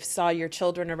said, I saw your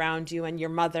children around you and your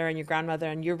mother and your grandmother,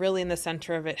 and you're really in the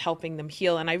center of it, helping them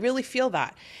heal. And I really feel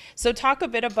that. So talk a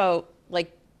bit about,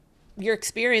 like, your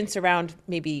experience around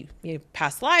maybe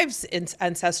past lives,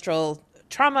 ancestral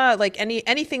trauma, like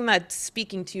anything that's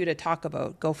speaking to you to talk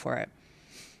about. Go for it.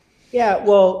 Yeah.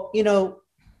 Well,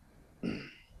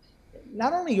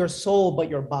 not only your soul, but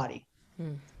your body.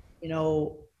 You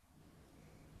know,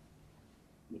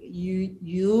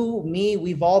 me,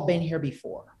 we've all been here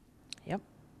before. Yep.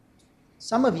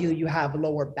 Some of you have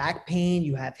lower back pain,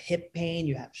 you have hip pain,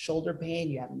 you have shoulder pain,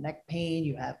 you have neck pain,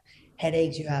 you have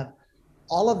headaches, you have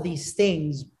all of these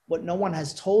things. What no one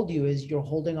has told you is you're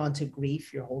holding on to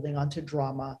grief, you're holding on to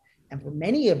drama. And for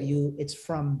many of you, it's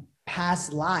from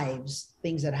past lives,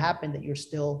 things that happened that you're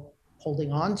still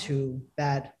holding on to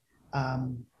that,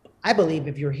 I believe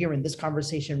if you're hearing this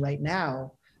conversation right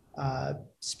now,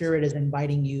 Spirit is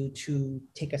inviting you to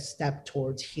take a step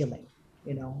towards healing,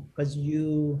 because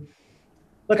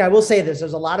look, I will say this,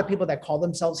 there's a lot of people that call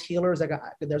themselves healers.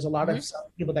 There's a lot of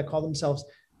people that call themselves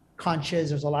conscious.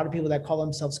 There's a lot of people that call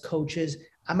themselves coaches.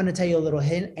 I'm going to tell you a little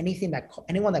hint.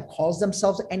 Anyone that calls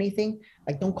themselves anything,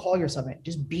 like, don't call yourself it.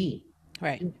 Just be.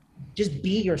 Right. Just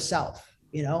be yourself,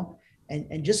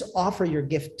 and just offer your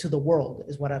gift to the world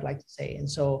is what I'd like to say. And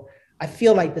so I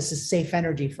feel like this is safe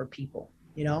energy for people,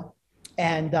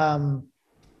 and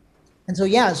so,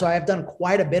 yeah, so I've done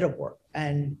quite a bit of work,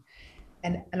 and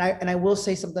I will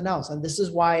say something else. And this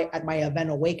is why at my event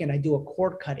Awaken, I do a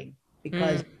cord cutting,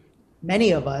 because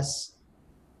many of us,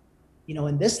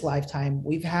 in this lifetime,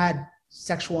 we've had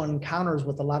sexual encounters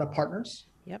with a lot of partners.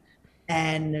 Yep.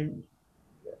 And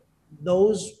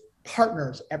those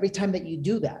partners, every time that you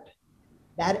do that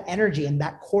energy and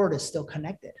that cord is still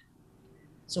connected.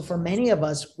 So for many of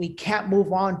us, we can't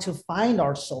move on to find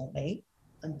our soulmate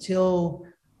until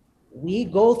we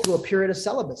go through a period of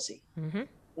celibacy.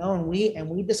 And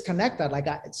we disconnect that. Like,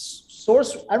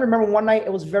 Source, I remember one night,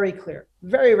 it was very clear,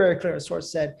 very, very clear.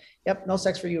 Source said, yep, no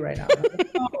sex for you right now.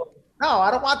 Like, no,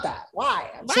 I don't want that. Why?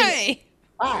 Why?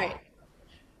 I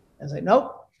was like,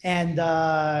 nope. And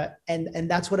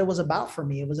that's what it was about for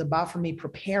me. It was about for me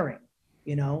preparing,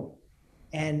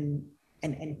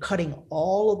 and cutting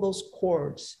all of those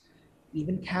cords,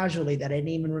 even casually, that I didn't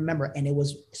even remember. And it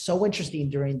was so interesting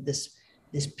during this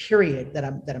period that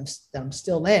I'm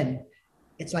still in.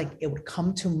 It's like it would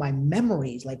come to my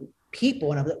memories, like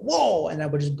people, and I was like, whoa, and I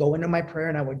would just go into my prayer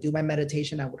and I would do my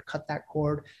meditation. I would cut that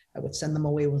cord. I would send them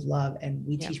away with love. And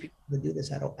we teach people to do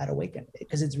this at Awaken,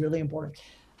 because it's really important.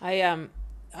 When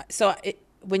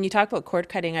you talk about cord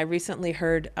cutting, I recently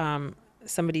heard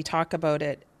somebody talk about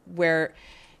it, where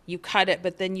you cut it,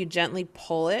 but then you gently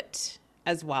pull it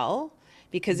as well,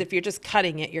 Because if you're just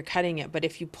cutting it, you're cutting it. But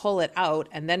if you pull it out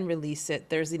and then release it,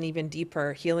 there's an even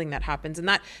deeper healing that happens. And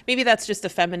that maybe that's just a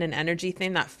feminine energy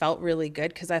thing that felt really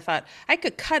good because I thought I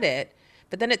could cut it,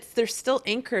 but then they're still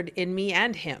anchored in me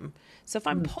and him. So if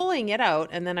I'm pulling it out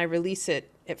and then I release it,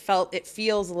 it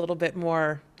feels a little bit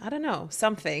more, I don't know,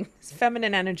 something. It's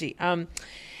feminine energy.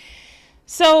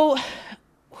 So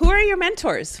who are your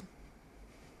mentors?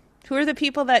 Who are the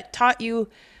people that taught you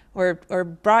or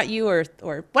brought you or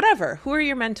whatever? Who are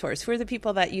your mentors? Who are the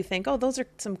people that you think, oh, those are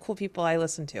some cool people I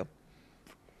listen to?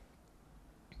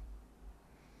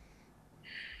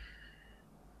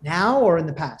 Now or in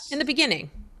the In past? the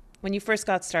beginning, when you first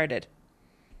got started.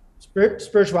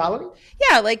 Spirituality?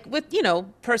 Yeah, like with,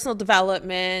 personal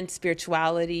development,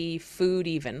 spirituality, food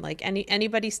even. Like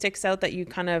anybody sticks out that you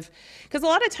kind of, because a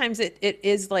lot of times it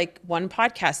is like one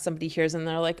podcast somebody hears and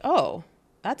they're like, oh,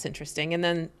 that's interesting. And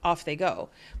then off they go.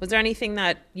 Was there anything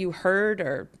that you heard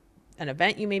or an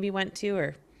event you maybe went to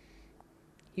or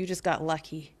you just got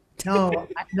lucky? No,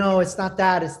 no, it's not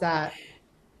that. It's that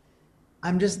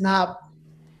I'm just not,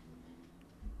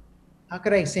 how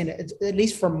could I say it? It's, at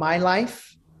least for my life,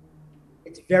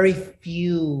 it's very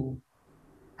few.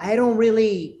 I don't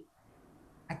really,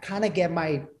 I kind of get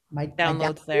my download.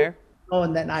 Downloads there. Oh,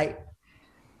 and then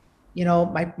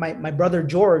my brother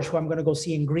George, who I'm going to go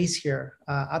see in Greece here.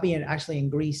 I'll be actually in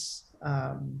Greece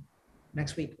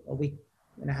next week, a week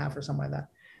and a half or something like that.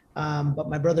 But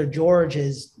my brother George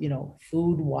is,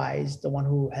 food wise, the one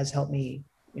who has helped me,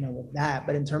 with that.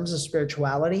 But in terms of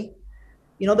spirituality,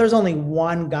 there's only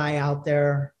one guy out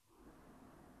there.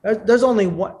 There's only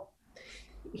one.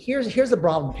 Here's the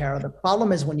problem, Kara. The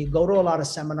problem is when you go to a lot of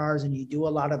seminars and you do a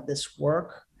lot of this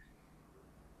work,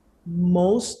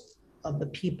 most of the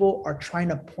people are trying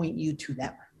to point you to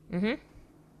them. Mm-hmm.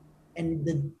 And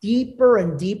the deeper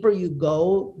and deeper you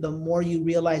go, the more you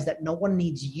realize that no one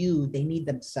needs you, they need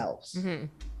themselves. Mm-hmm.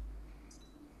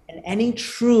 And any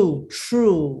true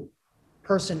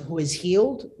person who is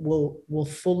healed will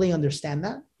fully understand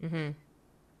that. Mm-hmm.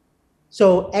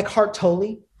 So Eckhart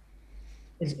Tolle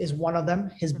is one of them.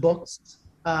 His books.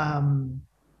 I'm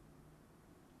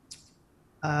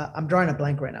drawing a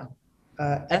blank right now.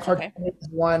 Eckhart Tolle is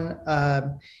one.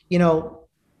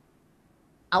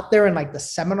 Out there in like the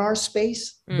seminar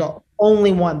space, the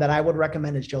only one that I would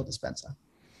recommend is Joe Dispenza.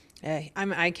 Hey,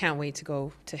 I can't wait to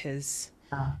go to his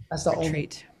That's the retreat. only,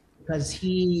 because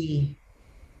he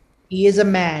is a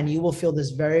man. You will feel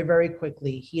this very, very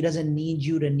quickly. He doesn't need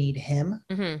you to need him.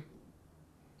 Mm-hmm.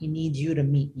 He needs you to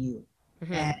meet you.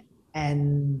 Mm-hmm.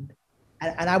 And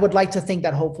I would like to think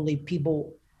that hopefully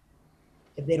people,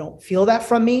 if they don't feel that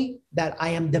from me, that I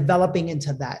am developing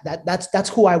into that's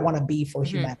who I want to be for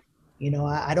humanity.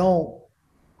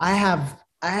 I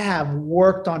have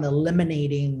worked on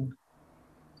eliminating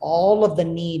all of the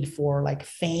need for like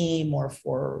fame or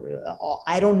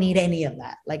I don't need any of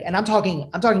that. Like, and I'm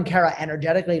talking Kara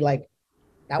energetically, like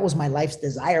that was my life's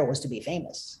desire, was to be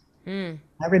famous. I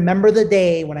remember the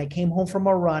day when I came home from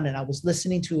a run and I was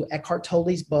listening to Eckhart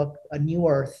Tolle's book, A New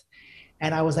Earth.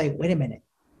 And I was like, wait a minute,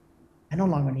 I no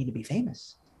longer need to be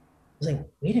famous. I was like,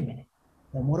 wait a minute,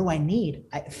 then what do I need?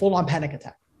 Full on panic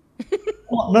attack.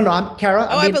 I'm Kara.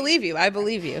 Oh, I believe you. I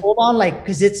believe you. Hold on, like,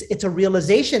 because it's a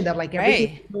realization that like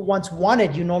everything you once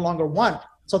wanted, you no longer want.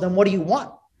 So then what do you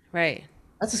want? Right.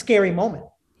 That's a scary moment.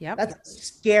 Yeah. That's a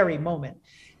scary moment.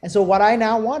 And so what I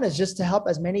now want is just to help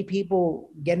as many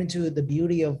people get into the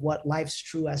beauty of what life's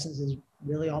true essence is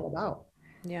really all about.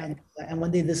 Yeah. And when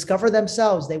they discover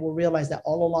themselves, they will realize that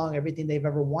all along, everything they've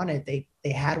ever wanted, they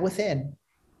had within,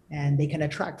 and they can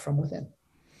attract from within.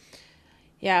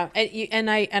 Yeah. And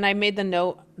I made the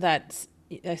note that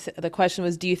the question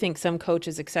was, do you think some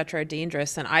coaches, et cetera, are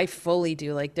dangerous? And I fully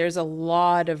do. Like, there's a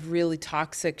lot of really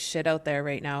toxic shit out there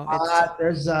right now.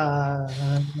 There's a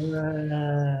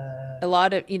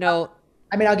lot of,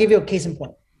 I mean, I'll give you a case in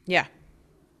point. Yeah.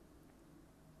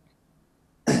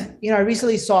 I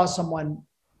recently saw someone,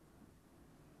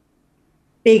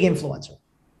 big influencer,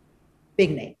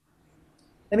 big name.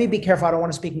 Let me be careful. I don't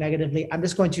want to speak negatively. I'm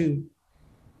just going to,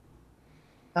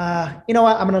 you know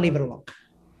what? I'm going to leave it alone.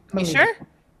 You sure?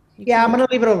 Yeah, I'm going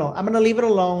to leave it alone. I'm going to leave it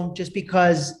alone just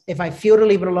because if I feel to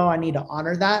leave it alone, I need to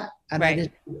honor that. And I just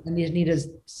need to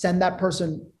send that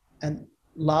person and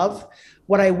love.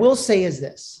 What I will say is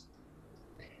this.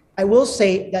 I will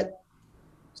say that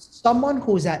someone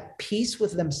who's at peace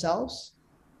with themselves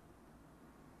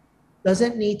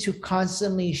doesn't need to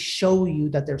constantly show you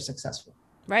that they're successful.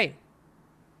 Right.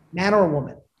 Man or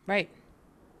woman. Right.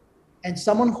 And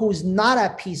someone who's not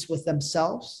at peace with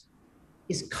themselves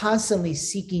is constantly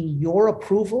seeking your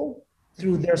approval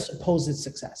through their supposed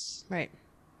success. Right.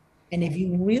 And if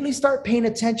you really start paying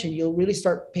attention, you'll really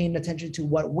start paying attention to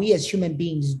what we as human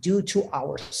beings do to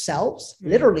ourselves,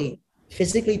 literally,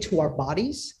 physically to our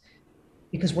bodies,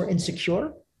 because we're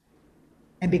insecure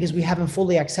and because we haven't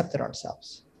fully accepted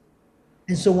ourselves.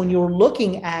 And so when you're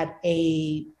looking at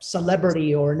a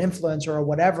celebrity or an influencer or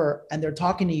whatever, and they're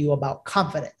talking to you about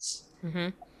confidence,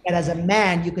 and as a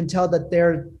man, you can tell that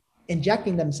they're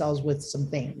injecting themselves with some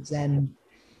things. And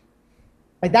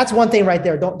like, that's one thing right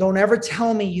there. Don't ever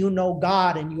tell me you know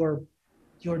God and you're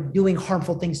doing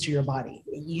harmful things to your body.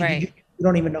 You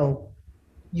don't even know.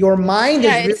 Your mind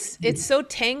is really, it's so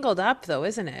tangled up though,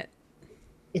 isn't it?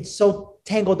 It's so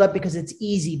tangled up because it's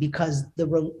easy, because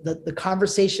the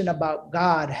conversation about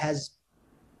God has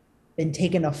been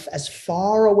taken as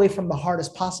far away from the heart as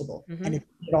possible, and it's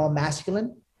all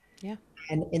masculine. Yeah.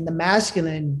 And in the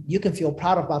masculine, you can feel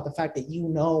proud about the fact that you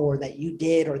know, or that you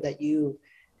did, or that you,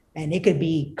 and it could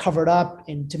be covered up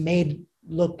and to made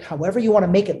look however you want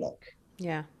to make it look.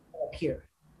 Yeah. Up here.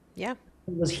 Yeah.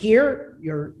 If it was here,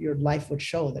 your life would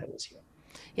show that it was here.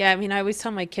 Yeah, I mean, I always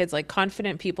tell my kids, like,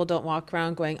 confident people don't walk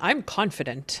around going, I'm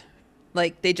confident.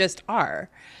 Like, they just are.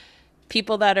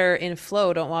 People that are in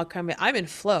flow don't walk around, I'm in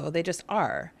flow. They just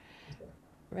are.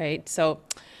 Right? So,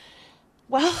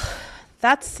 well,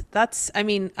 that's, I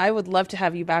mean, I would love to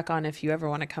have you back on if you ever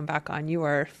want to come back on. You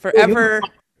are forever.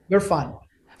 You're fun.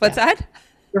 What's that?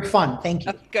 You're fun. Thank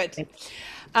you. Oh, good.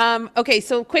 Okay,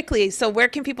 so quickly, so where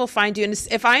can people find you? And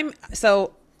if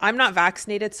I'm not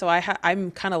vaccinated, so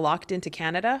I'm kind of locked into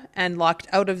Canada and locked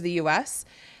out of the US,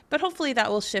 but hopefully that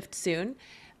will shift soon.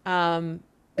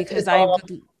 Because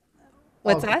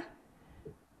what's that?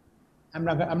 I'm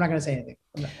not going to say anything.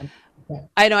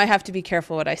 I know I have to be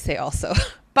careful what I say also,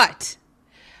 but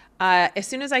as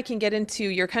soon as I can get into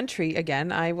your country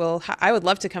again, I would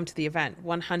love to come to the event.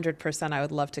 100%. I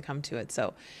would love to come to it.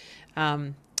 So,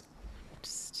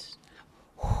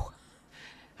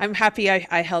 I'm happy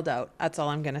I held out. That's all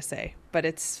I'm going to say. But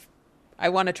I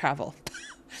want to travel.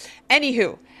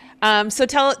 Anywho, so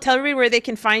tell everybody where they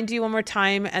can find you one more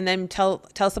time, and then tell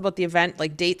us about the event,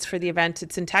 like dates for the event.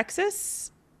 It's in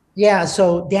Texas. Yeah.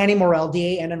 So Danny Morel,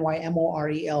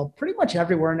 DANNYMOREL, pretty much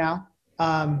everywhere now.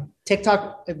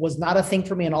 TikTok, it was not a thing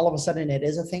for me, and all of a sudden it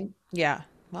is a thing. Yeah.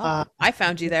 Well, I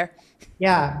found you there.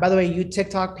 Yeah. By the way, you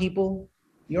TikTok people,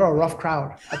 you're a rough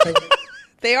crowd. I'll tell you.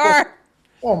 They are.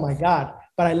 Oh my God.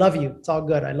 But I love you. It's all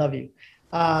good. I love you.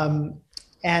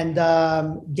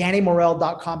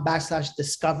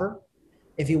 DannyMorel.com/discover.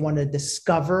 If you want to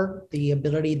discover the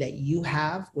ability that you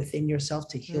have within yourself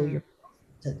to heal your,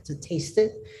 to taste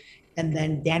it. And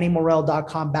then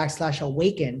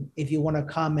DannyMorel.com/awaken. If you want to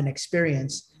come and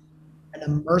experience an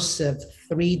immersive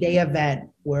 3-day event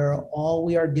where all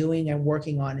we are doing and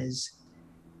working on is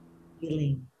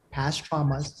healing past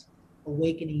traumas,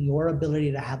 awakening your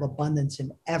ability to have abundance in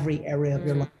every area of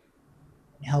your life,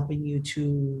 and helping you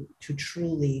to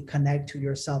truly connect to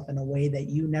yourself in a way that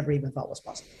you never even thought was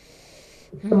possible.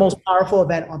 It's the most powerful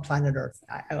event on planet Earth.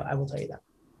 I will tell you that.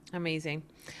 Amazing.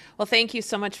 Well, thank you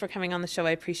so much for coming on the show.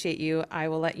 I appreciate you. I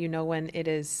will let you know when it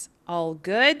is all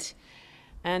good.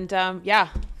 And yeah,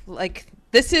 like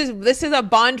this is a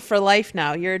bond for life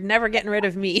now. You're never getting rid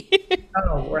of me.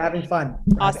 No, we're having fun.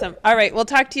 Awesome. All right. We'll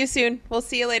talk to you soon. We'll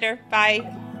see you later.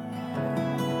 Bye.